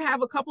 students should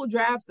have a couple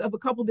drafts of a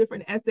couple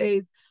different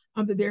essays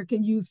that they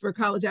can use for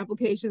college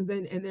applications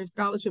and their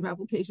scholarship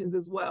applications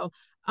as well.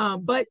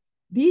 But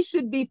these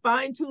should be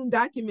fine-tuned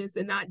documents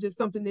and not just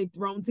something they've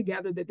thrown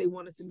together that they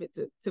want to submit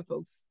to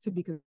folks to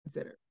be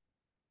considered.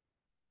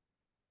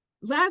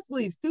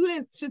 Lastly,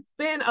 students should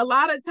spend a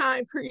lot of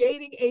time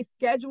creating a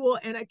schedule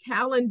and a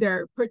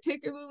calendar,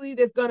 particularly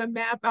that's going to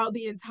map out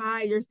the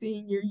entire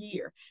senior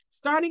year.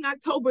 Starting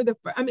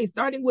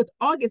with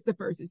August the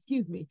 1st,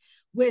 excuse me,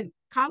 when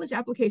college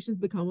applications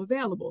become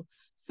available.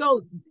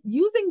 So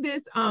using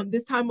this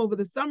this time over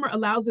the summer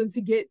allows them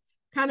to get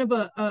kind of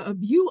a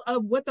view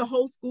of what the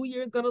whole school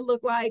year is going to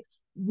look like,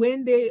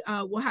 when they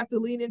will have to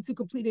lean into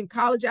completing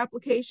college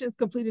applications,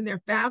 completing their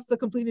FAFSA,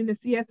 completing the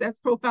CSS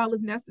profile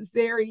if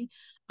necessary,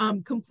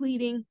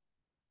 completing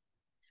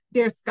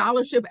their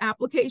scholarship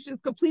applications,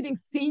 completing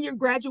senior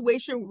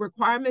graduation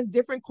requirements,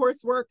 different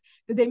coursework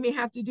that they may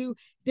have to do,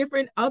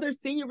 different other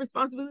senior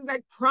responsibilities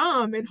like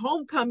prom and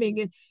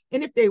homecoming.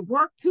 And if they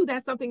work too,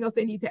 that's something else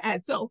they need to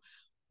add. So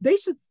they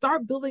should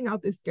start building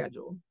out this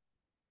schedule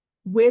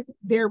with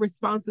their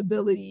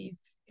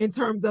responsibilities in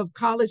terms of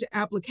college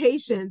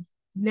applications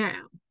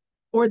now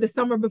or the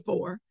summer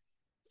before,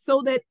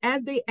 so that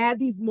as they add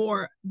these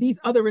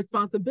other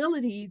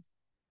responsibilities,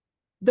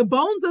 the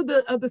bones of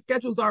the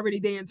schedule is already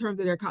there in terms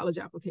of their college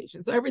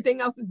application. So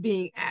everything else is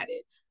being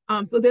added.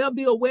 So they'll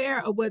be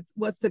aware of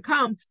what's to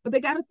come, but they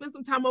got to spend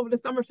some time over the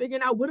summer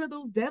figuring out what are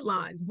those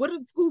deadlines? What are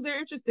the schools they're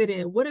interested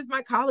in? What is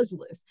my college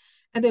list?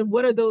 And then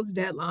what are those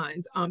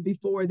deadlines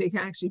before they can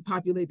actually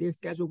populate their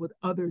schedule with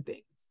other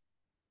things?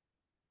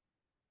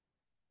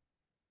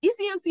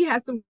 ECMC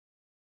has some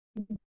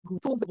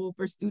tools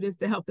for students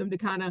to help them to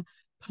kind of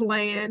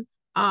plan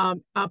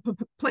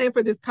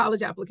for this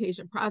college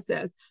application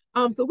process.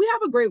 So we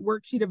have a great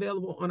worksheet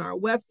available on our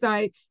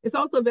website. It's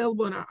also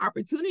available in our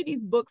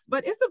opportunities books,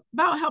 but it's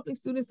about helping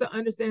students to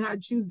understand how to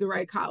choose the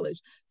right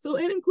college. So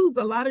it includes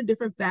a lot of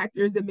different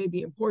factors that may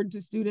be important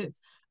to students,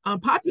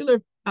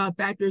 popular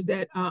factors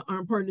that are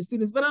important to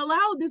students, but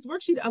this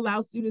worksheet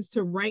allows students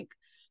to rank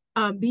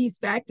these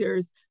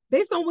factors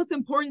based on what's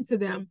important to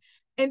them.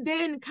 And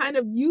then kind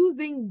of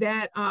using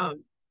that,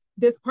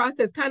 this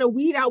process, kind of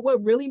weed out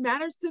what really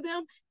matters to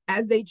them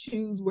as they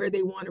choose where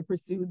they want to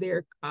pursue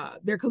their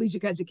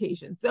collegiate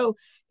education. So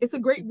it's a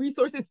great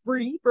resource. It's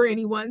free for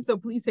anyone. So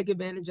please take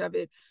advantage of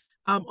it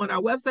on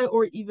our website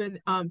or even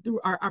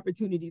through our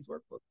opportunities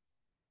workbook.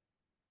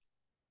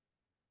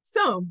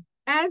 So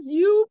as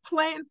you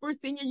plan for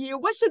senior year,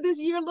 what should this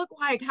year look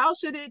like? How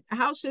should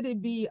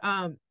it be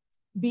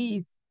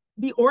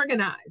be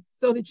organized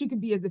so that you can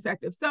be as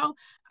effective? So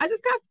I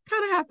just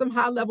kind of have some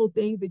high level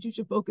things that you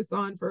should focus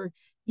on for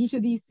each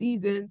of these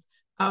seasons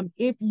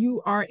if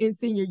you are in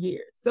senior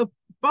year. So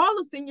fall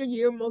of senior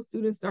year, most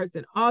students starts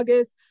in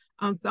August,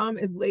 some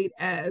as late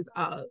as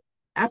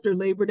after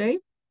Labor Day,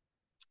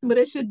 but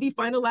it should be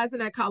finalizing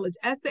that college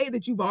essay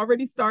that you've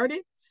already started.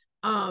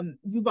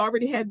 You've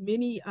already had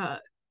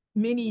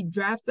many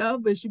drafts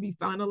of, but should be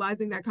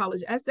finalizing that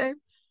college essay.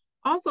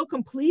 Also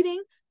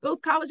completing those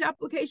college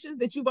applications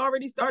that you've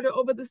already started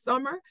over the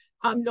summer,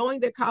 knowing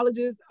that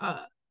colleges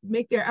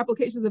make their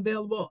applications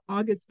available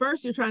August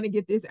 1st. You're trying to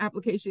get these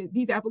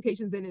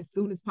applications in as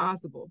soon as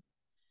possible.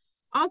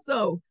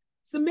 Also,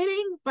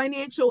 submitting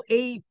financial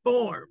aid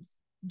forms,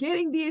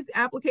 getting these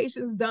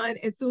applications done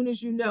as soon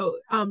as you know,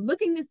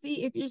 looking to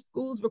see if your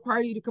schools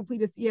require you to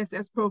complete a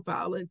CSS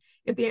profile. And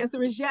if the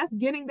answer is yes,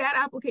 getting that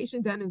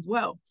application done as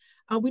well.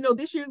 We know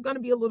this year is going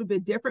to be a little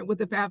bit different with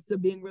the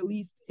FAFSA being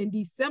released in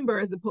December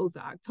as opposed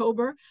to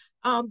October.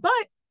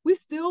 But we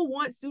still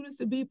want students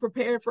to be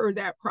prepared for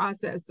that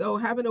process. So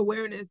having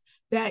awareness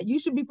that you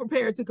should be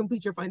prepared to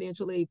complete your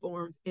financial aid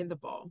forms in the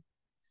fall.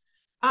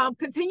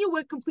 Continue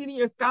with completing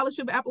your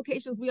scholarship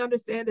applications. We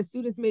understand that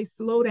students may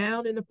slow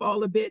down in the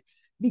fall a bit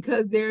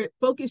because their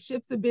focus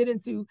shifts a bit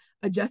into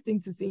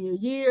adjusting to senior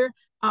year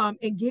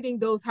and getting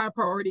those high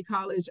priority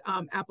college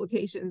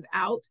applications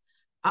out,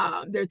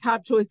 their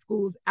top choice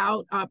schools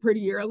out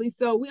pretty early.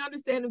 So we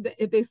understand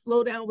that if they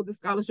slow down with the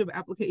scholarship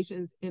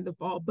applications in the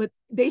fall, but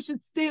they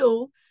should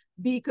still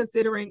be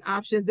considering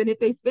options. And if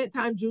they spent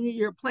time junior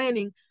year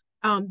planning,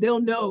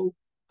 they'll know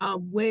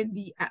when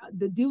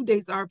the due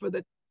dates are for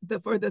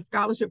the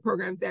scholarship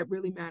programs that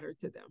really matter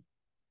to them.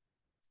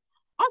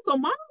 Also,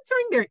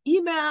 monitoring their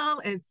email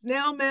and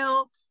snail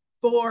mail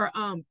for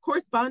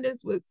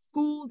correspondence with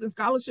schools and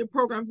scholarship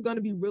programs is going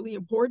to be really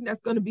important.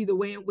 That's going to be the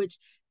way in which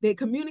they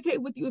communicate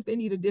with you if they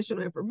need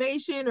additional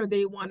information or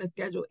they want to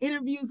schedule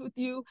interviews with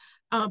you.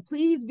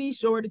 Please be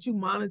sure that you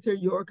monitor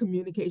your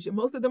communication.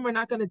 Most of them are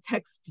not going to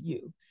text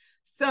you.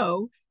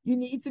 So you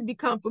need to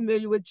become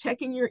familiar with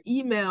checking your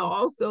email,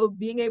 also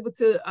being able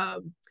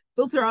to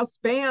filter out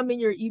spam in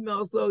your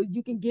email so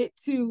you can get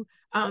to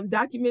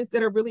documents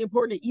that are really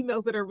important,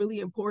 emails that are really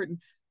important,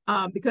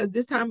 because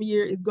this time of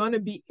year is going to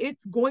be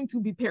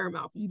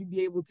paramount for you to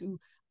be able to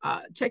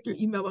check your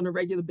email on a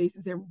regular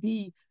basis and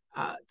be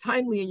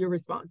timely in your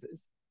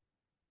responses.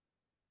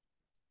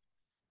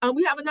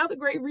 We have another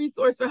great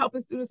resource for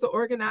helping students to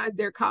organize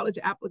their college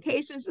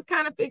applications. Just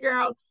kind of figure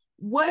out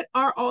what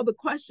are all the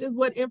questions,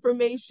 what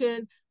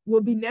information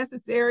will be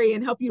necessary,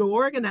 and help you to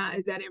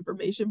organize that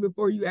information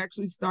before you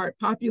actually start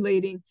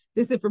populating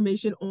this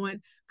information on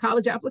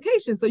college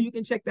applications. So you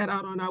can check that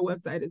out on our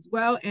website as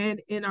well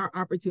and in our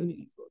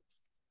opportunities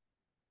books.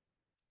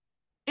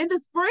 In the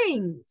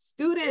spring,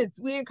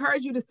 students, we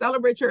encourage you to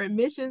celebrate your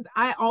admissions.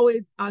 I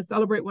always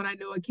celebrate when I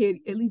know a kid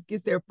at least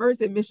gets their first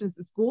admissions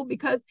to school,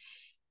 because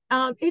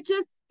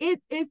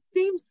it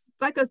seems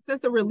like a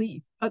sense of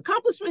relief.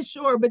 Accomplishment,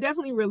 sure, but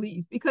definitely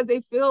relief, because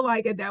they feel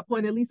like at that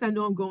point, at least I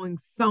know I'm going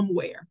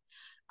somewhere.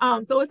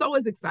 So it's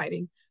always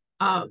exciting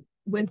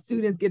when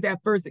students get that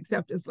first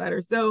acceptance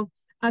letter. So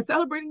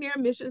celebrating their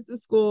admissions to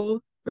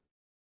school.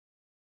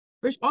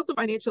 Also,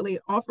 financial aid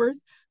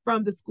offers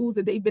from the schools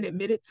that they've been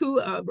admitted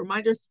to.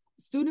 Reminder,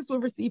 students will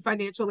receive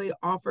financial aid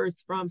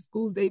offers from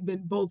schools they've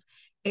been both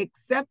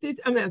accepted,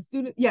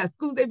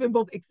 schools they've been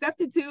both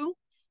accepted to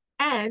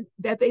and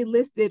that they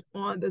listed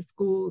on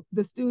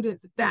the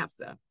student's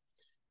FAFSA.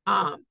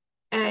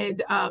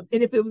 And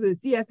if it was a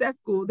CSS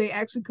school, they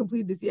actually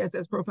completed the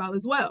CSS profile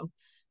as well.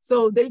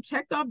 So they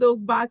checked off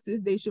those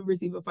boxes. They should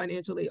receive a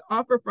financial aid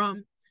offer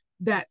from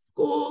that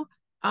school.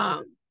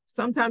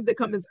 Sometimes they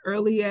come as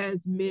early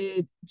as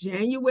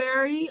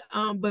mid-January,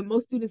 but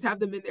most students have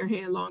them in their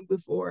hand long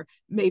before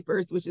May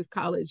 1st, which is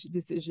college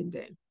decision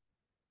day.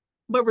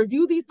 But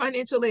review these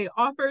financial aid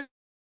offers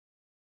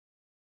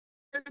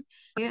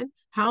and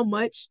how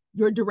much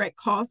your direct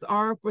costs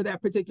are for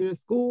that particular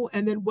school,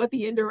 and then what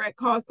the indirect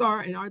costs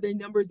are, and are there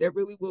numbers that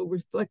really will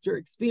reflect your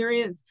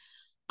experience.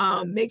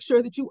 Make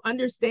sure that you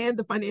understand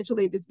the financial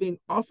aid that's being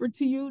offered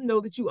to you. Know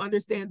that you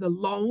understand the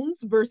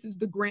loans versus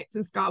the grants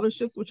and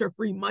scholarships, which are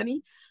free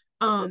money.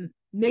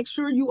 Make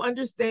sure you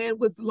understand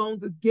what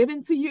loans is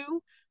given to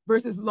you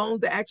versus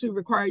loans that actually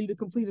require you to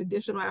complete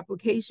additional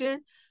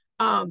application.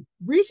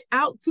 Reach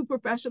out to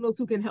professionals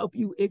who can help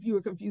you if you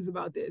are confused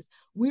about this.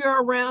 We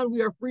are around,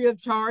 we are free of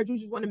charge. We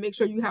just want to make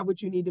sure you have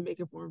what you need to make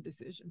informed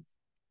decisions.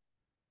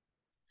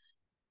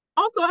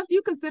 Also, after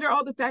you consider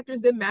all the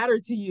factors that matter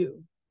to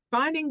you,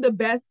 finding the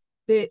best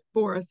fit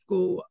for a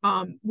school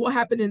will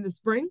happen in the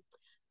spring.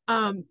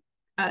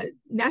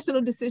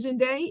 National Decision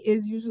Day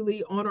is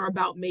usually on or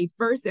about May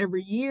 1st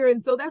every year.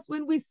 And so that's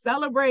when we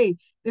celebrate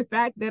the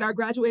fact that our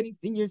graduating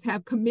seniors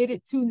have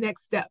committed to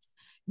next steps.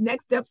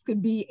 Next steps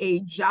could be a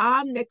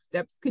job. Next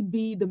steps could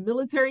be the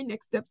military.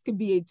 Next steps could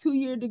be a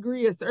 2-year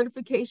degree, a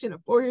certification, a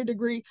 4-year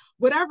degree,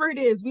 whatever it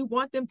is. We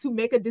want them to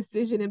make a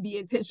decision and be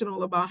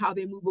intentional about how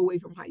they move away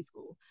from high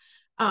school.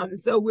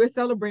 So we're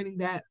celebrating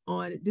that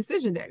on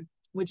Decision Day,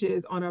 which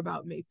is on or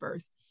about May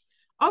 1st.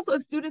 Also,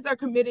 if students are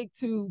committed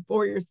to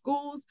 4-year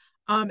schools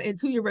and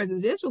 2-year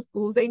residential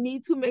schools, they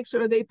need to make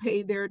sure they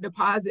pay their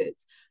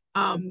deposits.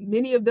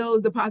 Many of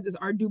those deposits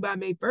are due by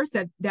May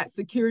 1st. That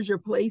secures your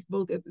place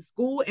both at the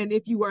school, and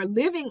if you are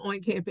living on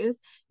campus,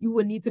 you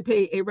would need to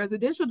pay a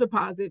residential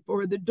deposit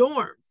for the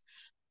dorms.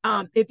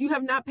 If you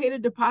have not paid a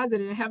deposit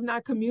and have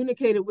not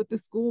communicated with the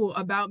school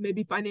about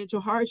maybe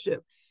financial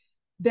hardship,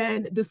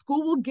 then the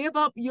school will give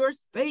up your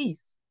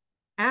space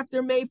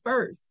after May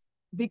 1st.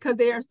 Because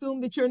they assume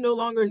that you're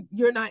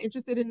not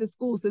interested in the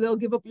school. So they'll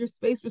give up your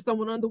space for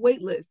someone on the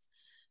wait list.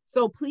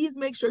 So please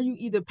make sure you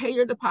either pay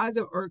your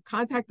deposit or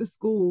contact the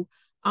school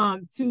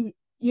to,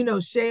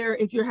 share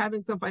if you're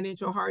having some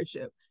financial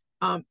hardship.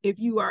 If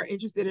you are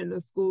interested in the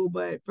school,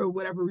 but for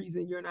whatever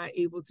reason, you're not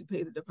able to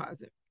pay the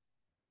deposit.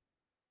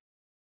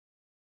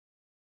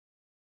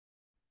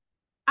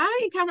 I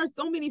encounter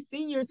so many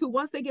seniors who,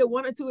 once they get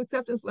 1 or 2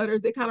 acceptance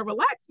letters, they kind of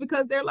relax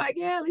because they're like,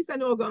 yeah, at least I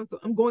know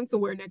I'm going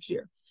somewhere next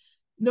year.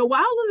 Now,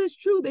 while it is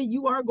true that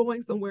you are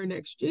going somewhere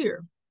next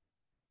year,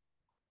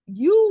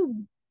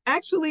 you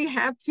actually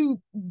have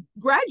to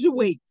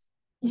graduate.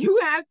 You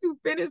have to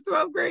finish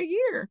 12th grade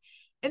year.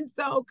 And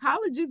so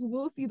colleges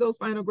will see those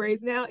final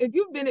grades. Now, if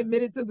you've been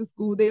admitted to the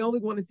school, they only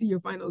want to see your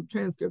final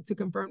transcript to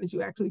confirm that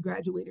you actually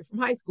graduated from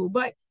high school.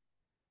 But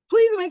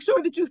please make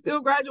sure that you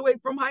still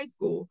graduate from high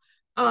school.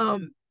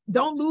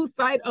 Don't lose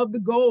sight of the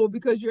goal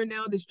because you're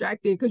now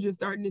distracted because you're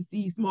starting to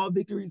see small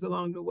victories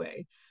along the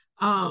way.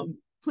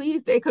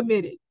 Please stay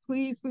committed.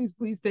 Please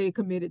stay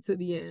committed to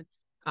the end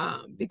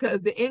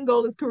because the end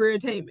goal is career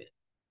attainment.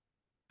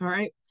 All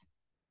right.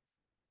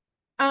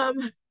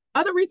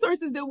 Other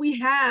resources that we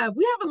have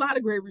a lot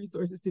of great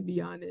resources, to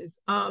be honest.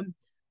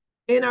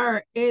 In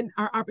our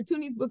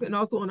opportunities book and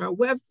also on our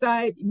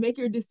website, Make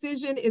Your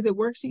Decision is a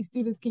worksheet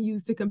students can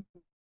use to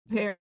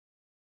compare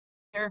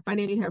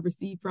financially have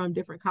received from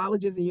different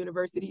colleges and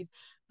universities.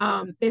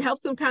 It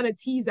helps them kind of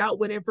tease out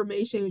what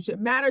information should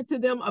matter to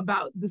them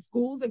about the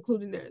schools,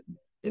 including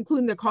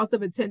the cost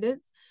of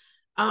attendance.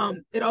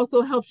 It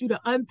also helps you to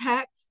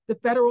unpack the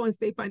federal and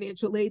state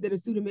financial aid that a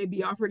student may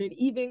be offered, and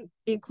even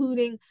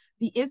including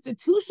the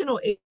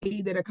institutional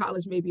aid that a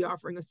college may be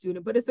offering a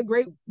student. But it's a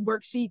great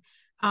worksheet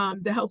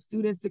that helps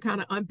students to kind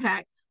of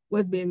unpack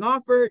what's being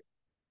offered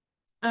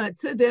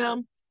to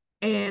them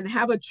and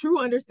have a true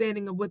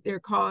understanding of what their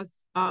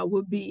costs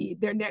would be,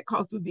 their net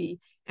cost would be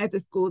at the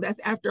school. That's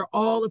after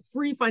all the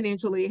free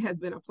financial aid has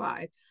been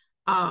applied.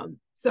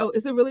 So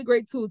it's a really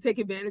great tool. Take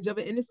advantage of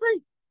it, and it's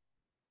free.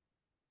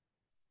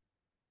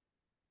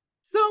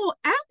 So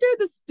after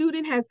the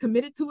student has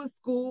committed to a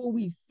school,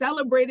 we've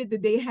celebrated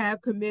that they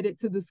have committed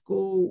to the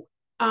school.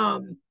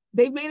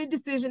 They've made a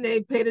decision,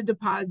 they've paid a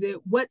deposit.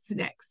 What's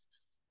next?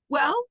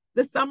 Well,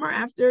 the summer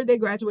after they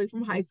graduate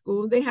from high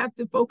school, they have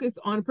to focus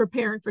on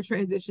preparing for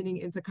transitioning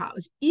into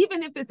college.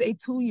 Even if it's a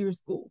 2-year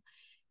school,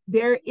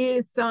 there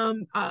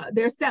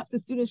are steps that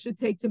students should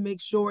take to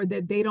make sure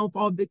that they don't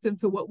fall victim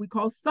to what we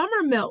call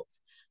summer melt.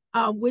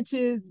 Which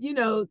is,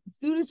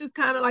 students just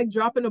kind of like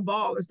dropping a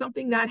ball or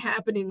something not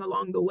happening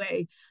along the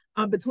way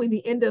between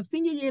the end of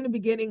senior year and the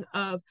beginning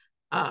of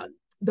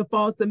the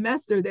fall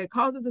semester that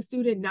causes a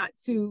student not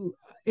to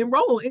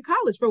enroll in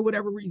college for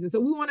whatever reason. So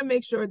we want to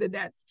make sure that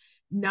that's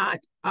not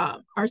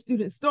our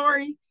student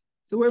story.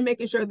 So we're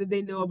making sure that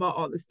they know about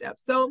all the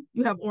steps. So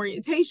you have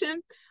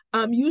orientation.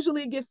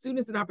 Usually it gives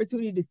students an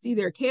opportunity to see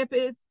their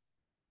campus,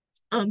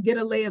 get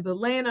a lay of the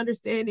land,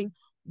 understanding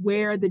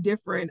where the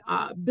different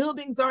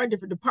buildings are,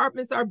 different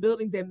departments are,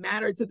 buildings that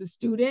matter to the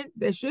student,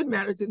 that should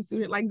matter to the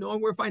student, like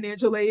knowing where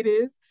financial aid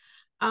is.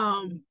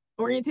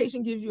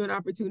 Orientation gives you an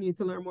opportunity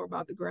to learn more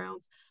about the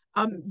grounds.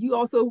 You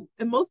also,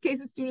 in most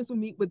cases, students will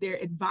meet with their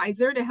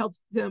advisor to help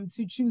them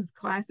to choose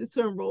classes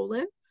to enroll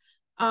in,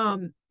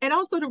 and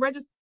also to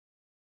register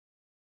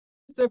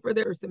for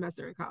their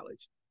semester in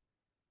college.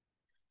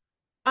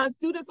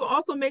 Students will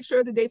also make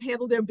sure that they've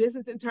handled their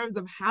business in terms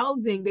of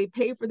housing. They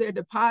pay for their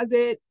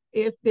deposit,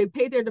 if they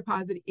pay their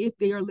deposit, if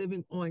they are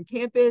living on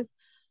campus,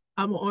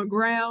 on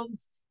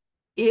grounds.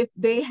 If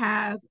they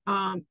have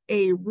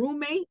a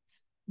roommate,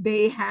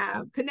 they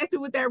have connected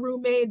with that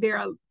roommate. There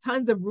are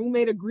tons of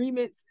roommate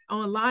agreements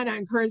online. I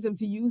encourage them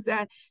to use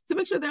that to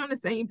make sure they're on the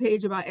same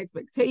page about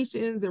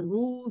expectations and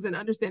rules and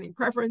understanding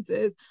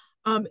preferences.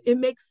 It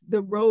makes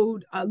the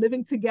road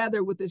living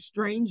together with a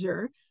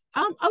stranger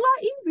a lot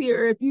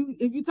easier if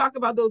you talk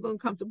about those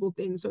uncomfortable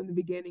things from the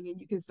beginning,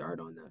 and you can start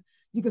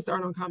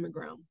on common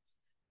ground.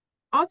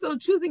 Also,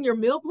 choosing your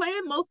meal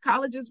plan. Most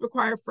colleges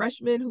require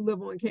freshmen who live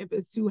on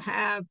campus to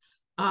have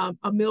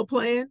a meal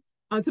plan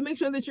to make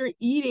sure that you're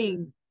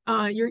eating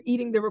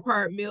the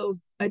required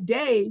meals a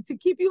day to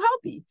keep you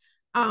healthy.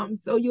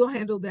 So you'll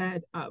handle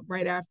that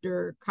right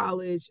after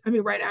college. I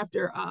mean, right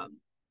after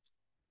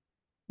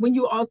when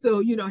you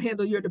also,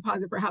 handle your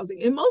deposit for housing.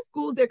 In most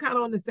schools, they're kind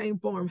of on the same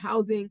form,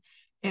 housing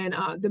and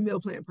the meal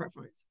plan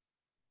preference.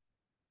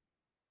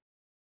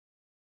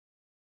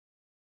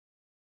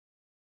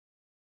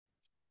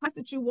 Class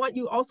that you want,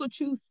 you also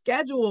choose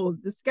schedule.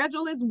 The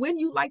schedule is when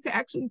you like to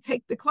actually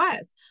take the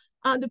class.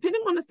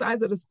 Depending on the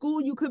size of the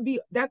school,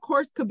 that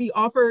course could be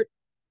offered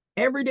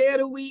every day of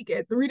the week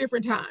at 3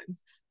 different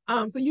times.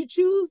 So you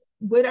choose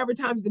whatever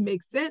times that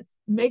make sense.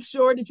 Make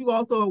sure that you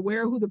also are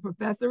aware who the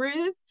professor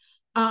is.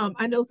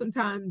 I know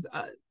sometimes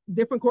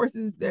different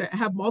courses that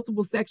have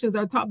multiple sections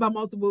are taught by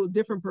multiple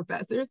different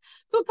professors.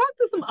 So talk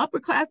to some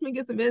upperclassmen,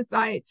 get some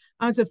insight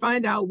to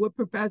find out what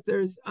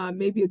professors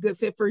may be a good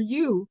fit for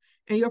you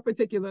and your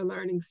particular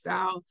learning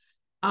style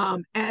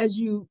as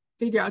you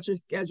figure out your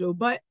schedule.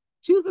 But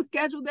choose a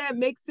schedule that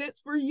makes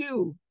sense for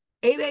you.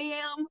 8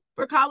 a.m.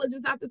 for college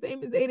is not the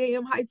same as 8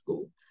 a.m. high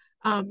school.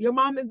 Your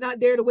mom is not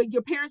there to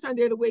your parents aren't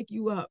there to wake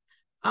you up.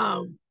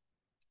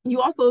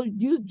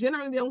 You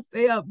generally don't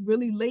stay up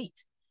really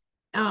late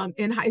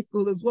in high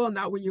school as well,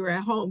 not when you're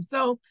at home.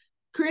 So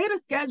create a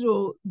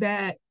schedule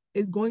that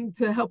is going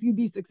to help you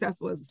be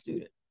successful as a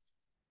student.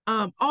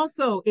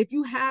 Also, if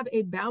you have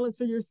a balance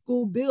for your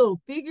school bill,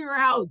 figure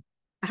out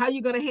how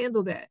you're going to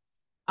handle that.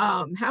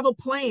 Have a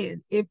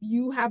plan. If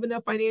you have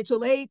enough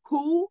financial aid,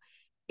 cool.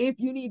 If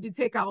you need to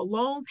take out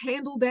loans,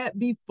 handle that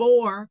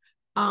before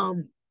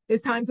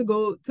it's time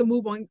to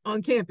move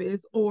on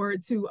campus or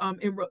to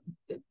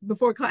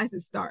before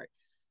classes start.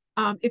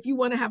 If you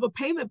want to have a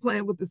payment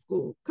plan with the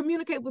school,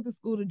 communicate with the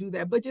school to do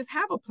that, but just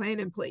have a plan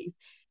in place.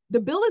 The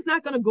bill is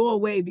not going to go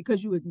away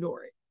because you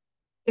ignore it.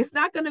 It's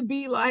not going to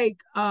be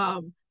like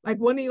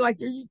one of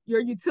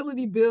your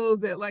utility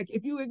bills that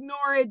if you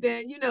ignore it,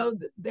 then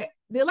the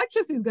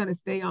electricity is going to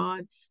stay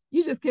on.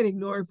 You just can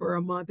ignore it for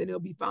a month and it'll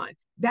be fine.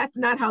 That's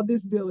not how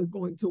this bill is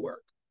going to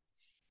work.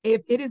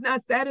 If it is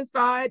not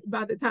satisfied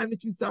by the time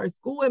that you start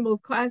school, in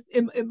most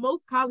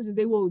colleges,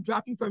 they will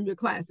drop you from your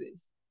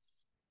classes.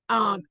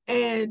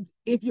 And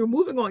if you're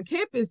moving on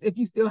campus, if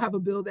you still have a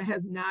bill that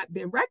has not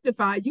been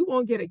rectified, you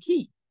won't get a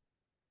key.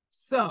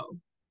 So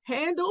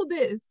handle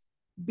this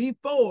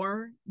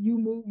before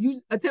you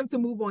attempt to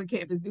move on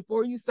campus,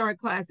 before you start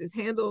classes.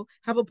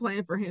 Have a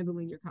plan for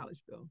handling your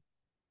college bill.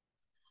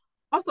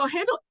 Also,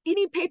 handle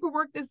any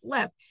paperwork that's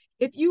left.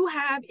 If you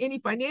have any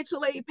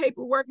financial aid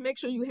paperwork, make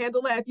sure you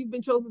handle that. If you've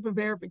been chosen for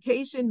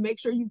verification, make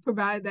sure you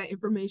provide that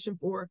information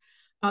for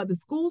the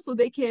school so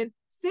they can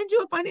send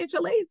you a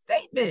financial aid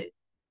statement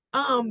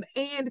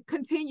and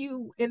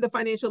continue in the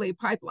financial aid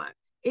pipeline.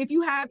 If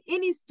you have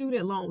any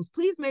student loans,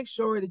 please make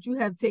sure that you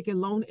have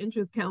taken loan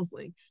interest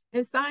counseling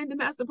and signed the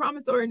master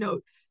promissory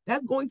note.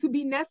 That's going to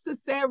be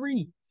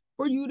necessary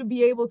for you to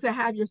be able to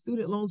have your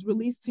student loans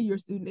released to your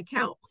student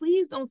account.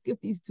 Please don't skip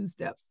these 2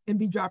 steps and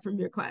be dropped from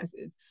your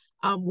classes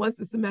once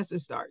the semester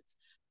starts.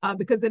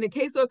 Because in the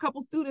case of a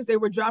couple students, they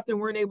were dropped and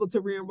weren't able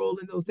to re-enroll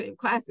in those same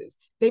classes.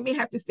 They may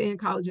have to stay in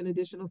college an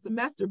additional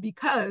semester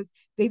because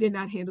they did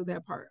not handle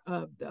that part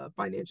of the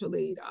financial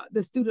aid,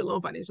 the student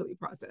loan financial aid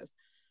process.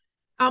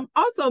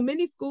 Also,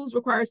 many schools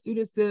require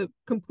students to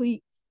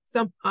complete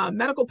some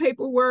medical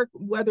paperwork,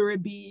 whether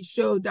it be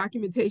show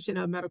documentation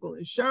of medical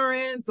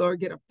insurance or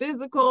get a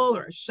physical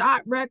or a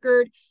shot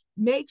record.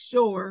 Make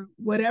sure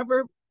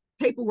whatever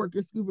paperwork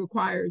your school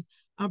requires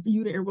for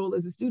you to enroll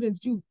as a student,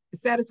 you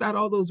satisfied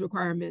all those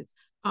requirements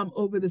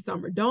over the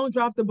summer. Don't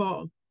drop the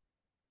ball.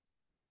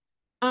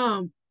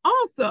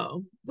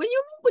 Also, when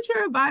you meet with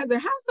your advisor,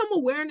 have some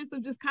awareness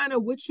of just kind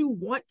of what you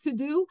want to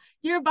do.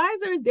 Your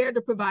advisor is there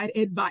to provide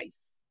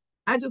advice.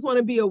 I just want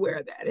to be aware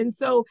of that. And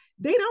so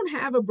they don't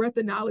have a breadth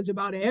of knowledge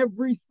about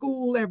every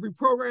school, every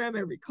program,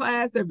 every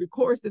class, every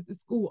course that the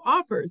school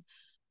offers.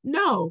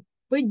 No,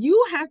 but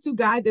you have to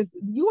guide this.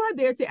 You are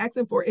there to ask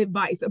them for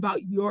advice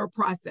about your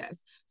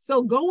process.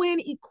 So go in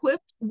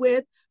equipped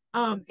with,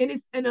 and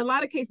it's in a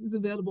lot of cases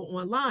available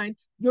online,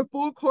 your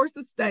full course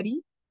of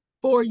study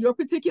for your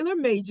particular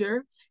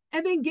major,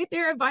 and then get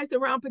their advice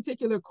around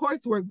particular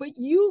coursework, but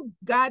you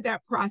guide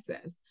that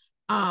process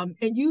and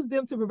use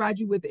them to provide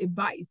you with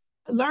advice.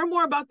 Learn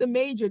more about the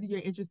major that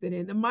you're interested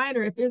in, the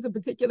minor, if there's a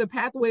particular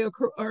pathway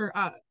or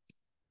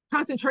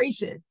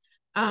concentration.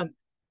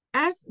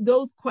 Ask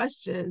those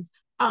questions,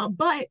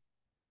 but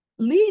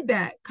lead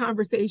that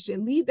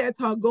conversation, lead that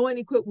talk, go and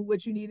equip with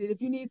what you need. And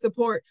if you need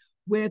support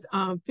with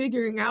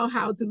figuring out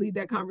how to lead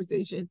that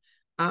conversation,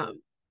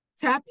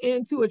 tap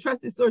into a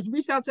trusted source,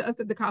 reach out to us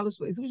at the College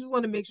Place. We just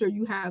want to make sure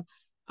you have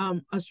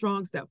a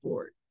strong step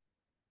forward.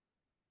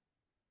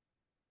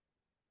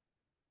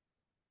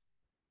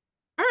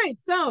 All right,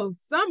 so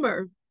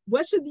summer,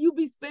 what should you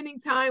be spending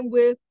time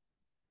with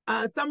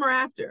summer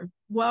after?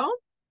 Well,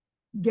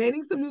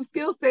 gaining some new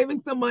skills, saving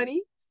some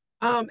money,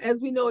 as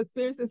we know,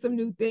 experiencing some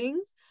new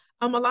things.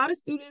 A lot of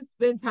students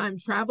spend time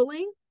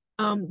traveling,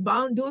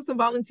 doing some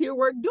volunteer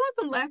work, doing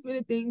some last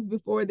minute things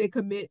before they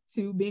commit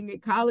to being a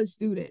college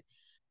student.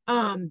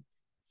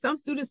 Some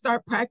students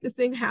start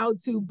practicing how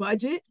to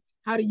budget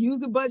how to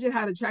use a budget,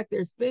 how to track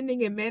their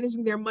spending and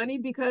managing their money,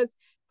 because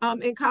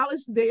in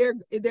college, they're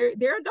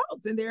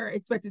adults and they're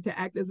expected to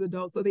act as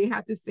adults. So they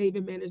have to save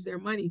and manage their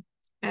money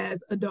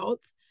as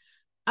adults.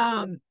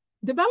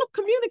 Develop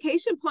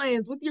communication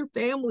plans with your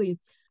family.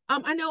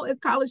 I know as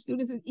college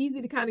students, it's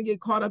easy to kind of get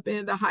caught up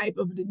in the hype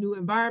of the new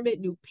environment,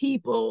 new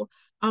people,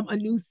 a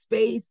new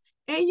space.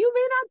 And you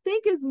may not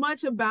think as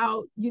much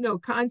about,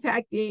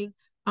 contacting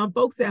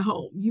folks at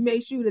home. You may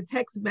shoot a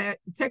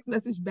text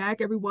message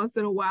back every once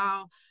in a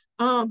while,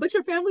 but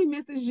your family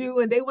misses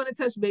you and they want to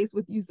touch base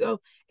with you. So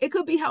it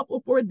could be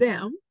helpful for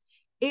them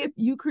if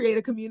you create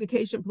a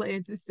communication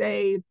plan to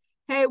say,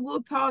 hey,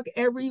 we'll talk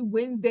every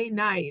Wednesday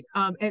night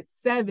at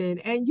 7,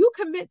 and you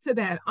commit to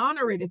that,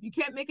 honor it. If you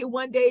can't make it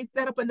one day,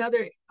 set up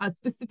a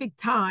specific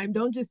time.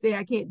 Don't just say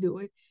I can't do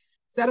it.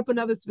 Set up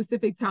another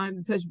specific time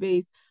to touch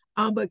base,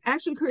 but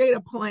actually create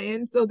a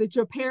plan so that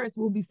your parents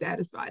will be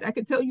satisfied. I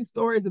can tell you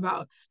stories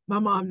about my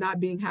mom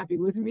not being happy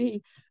with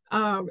me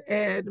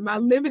and my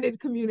limited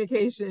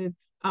communication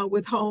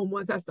with home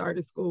once I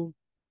started school.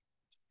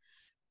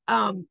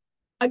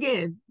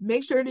 Again,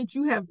 make sure that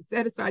you have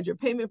satisfied your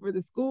payment for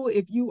the school.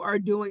 If you are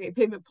doing a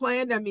payment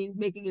plan, that means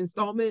making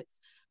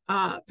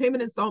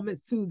payment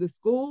installments to the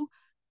school.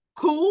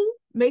 Cool.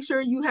 Make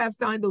sure you have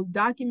signed those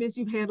documents,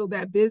 you've handled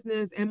that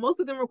business, and most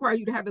of them require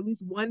you to have at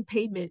least one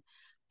payment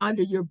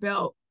under your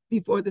belt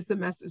before the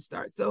semester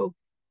starts. So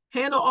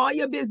handle all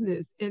your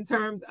business in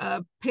terms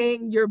of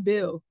paying your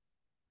bill.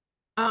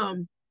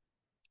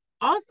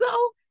 Also,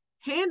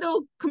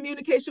 handle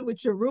communication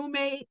with your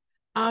roommate.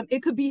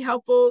 It could be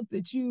helpful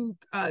that you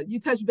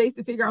touch base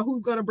to figure out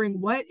who's going to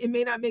bring what. It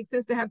may not make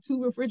sense to have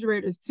 2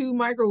 refrigerators, 2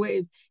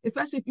 microwaves,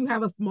 especially if you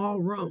have a small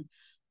room.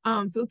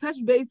 So touch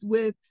base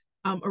with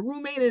a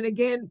roommate, and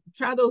again,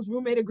 try those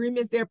roommate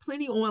agreements. There are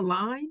plenty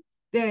online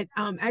that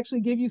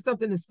actually give you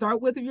something to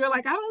start with. If you're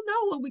like, I don't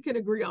know what we can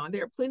agree on,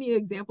 there are plenty of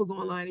examples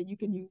online, and you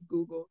can use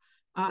Google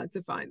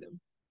to find them.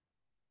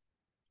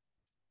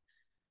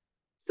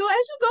 So as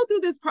you go through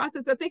this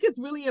process, I think it's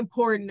really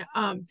important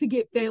to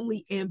get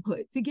family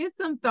input, to get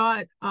some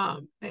thought,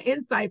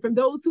 insight from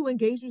those who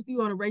engage with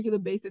you on a regular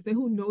basis and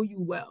who know you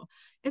well.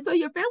 And so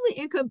your family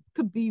input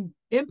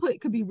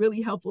could be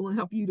really helpful and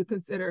help you to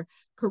consider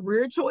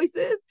career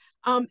choices.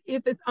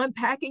 If it's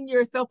unpacking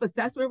your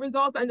self-assessment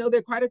results, I know there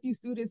are quite a few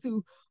students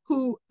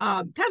who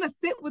kind of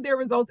sit with their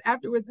results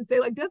afterwards and say,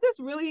 like, does this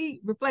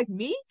really reflect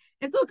me?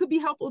 And so it could be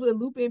helpful to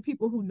loop in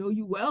people who know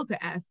you well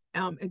to ask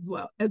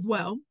as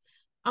well.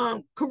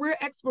 Career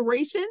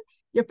exploration,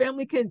 your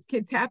family can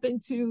tap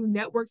into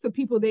networks of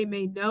people they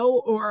may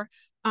know, or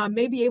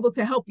may be able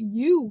to help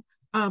you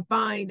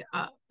find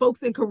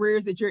folks in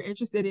careers that you're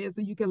interested in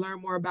so you can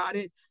learn more about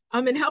it,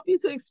 and help you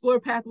to explore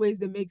pathways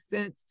that make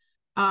sense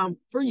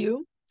for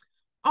you.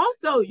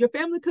 Also, your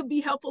family could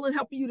be helpful in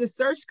helping you to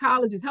search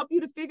colleges, help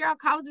you to figure out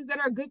colleges that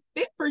are a good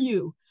fit for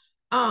you.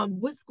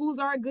 What schools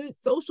are a good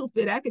social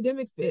fit,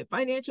 academic fit,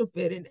 financial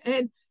fit,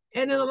 and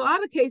in a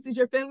lot of cases,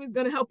 your family is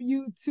going to help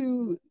you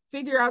to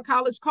figure out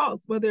college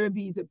costs, whether it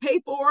be to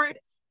pay for it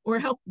or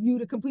help you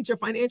to complete your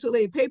financial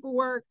aid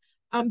paperwork.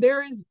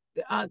 There is,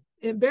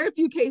 in very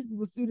few cases,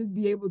 will students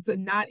be able to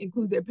not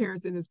include their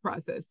parents in this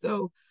process.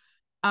 So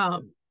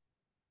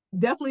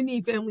definitely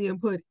need family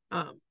input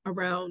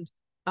around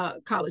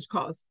college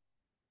costs.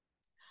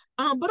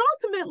 But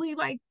ultimately,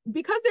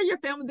 because they're your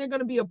family, they're going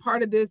to be a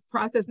part of this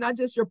process, not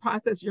just your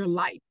process, your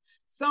life.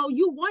 So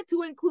you want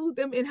to include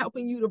them in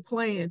helping you to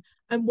plan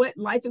and what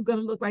life is going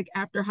to look like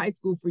after high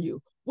school for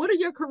you. What are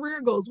your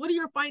career goals? What are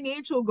your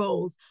financial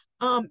goals?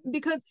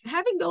 Because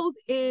having those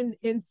in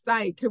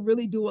sight can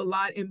really do a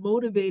lot in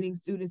motivating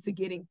students to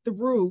getting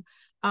through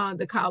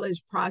the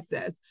college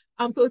process.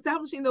 So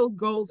establishing those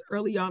goals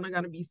early on are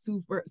going to be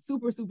super,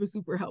 super, super,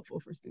 super helpful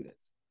for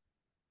students.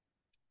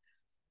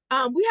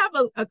 We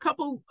have a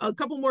couple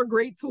more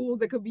great tools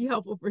that could be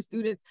helpful for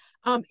students.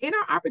 In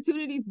our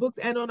opportunities books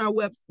and on our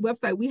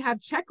website, we have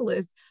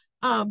checklists.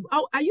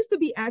 I used to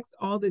be asked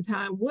all the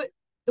time, what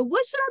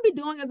should I be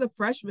doing as a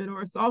freshman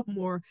or a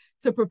sophomore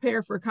to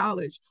prepare for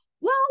college?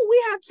 Well,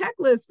 we have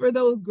checklists for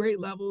those grade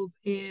levels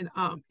in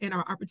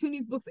our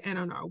opportunities books and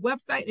on our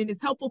website, and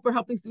it's helpful for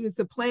helping students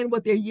to plan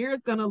what their year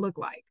is going to look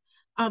like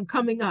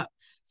coming up.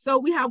 So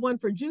we have one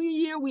for junior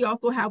year. We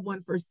also have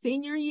one for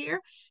senior year.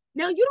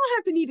 Now, you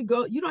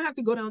don't have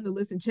to go down the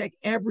list and check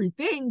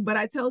everything, but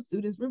I tell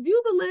students, review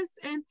the list,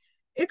 and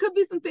it could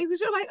be some things that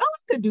you're like, oh,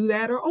 I could do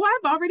that, or oh,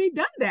 I've already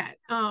done that,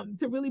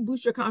 to really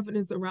boost your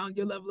confidence around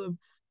your level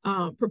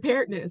of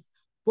preparedness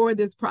for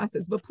this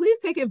process. But please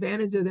take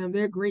advantage of them.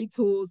 They're great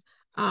tools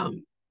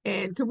and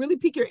can really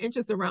pique your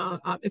interest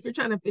around if you're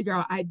trying to figure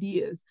out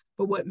ideas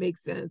for what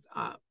makes sense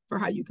for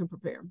how you can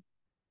prepare.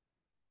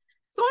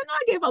 So I know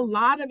I gave a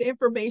lot of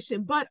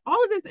information, but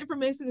all of this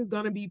information is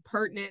going to be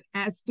pertinent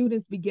as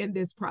students begin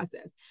this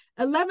process.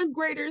 11th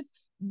graders,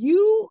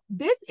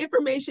 this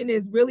information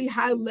is really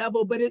high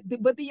level, but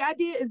the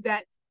idea is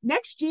that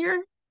next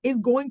year is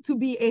going to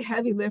be a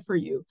heavy lift for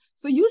you.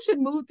 So you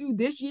should move through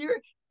this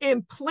year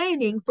in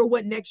planning for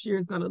what next year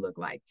is going to look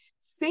like.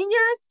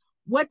 Seniors,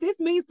 what this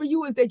means for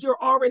you is that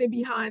you're already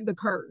behind the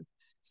curve.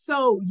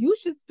 So you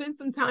should spend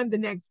some time the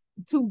next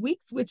 2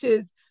 weeks, which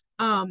is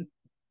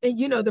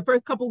the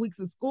first couple of weeks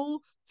of school,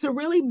 to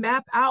really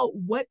map out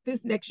what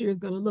this next year is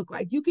going to look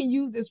like. You can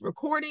use this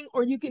recording,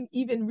 or you can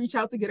even reach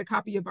out to get a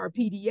copy of our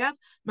PDF.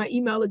 My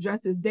email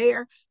address is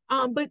there.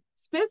 But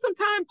spend some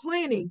time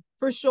planning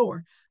for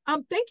sure.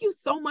 Thank you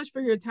so much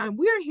for your time.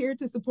 We are here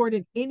to support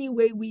in any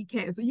way we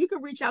can. So you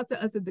can reach out to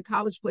us at the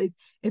College Place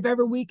if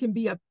ever we can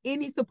be of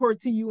any support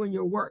to you in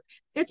your work.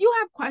 If you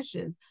have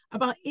questions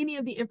about any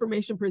of the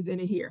information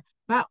presented here,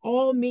 by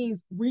all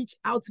means, reach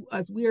out to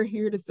us. We are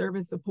here to serve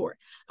and support.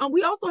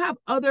 We also have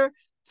other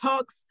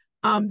talks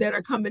that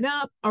are coming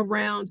up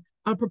around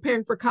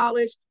preparing for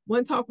college.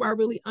 One talk where I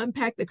really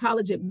unpack the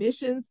college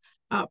admissions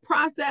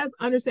process,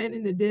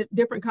 understanding the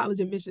different college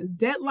admissions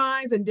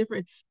deadlines and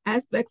different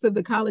aspects of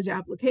the college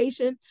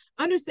application,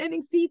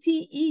 understanding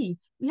CTE.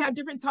 We have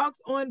different talks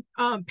on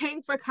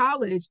paying for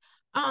college.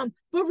 But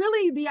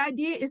really, the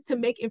idea is to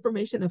make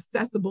information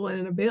accessible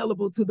and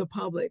available to the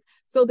public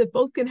so that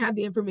folks can have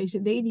the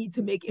information they need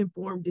to make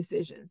informed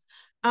decisions.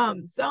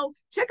 So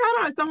check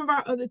out some of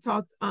our other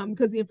talks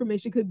because the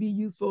information could be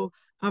useful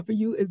for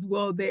you as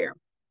well there.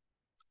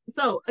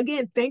 So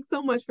again, thanks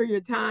so much for your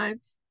time,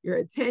 your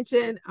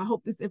attention. I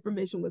hope this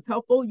information was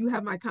helpful. You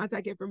have my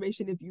contact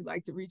information if you'd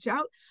like to reach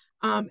out,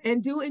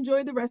 and do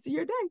enjoy the rest of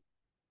your day.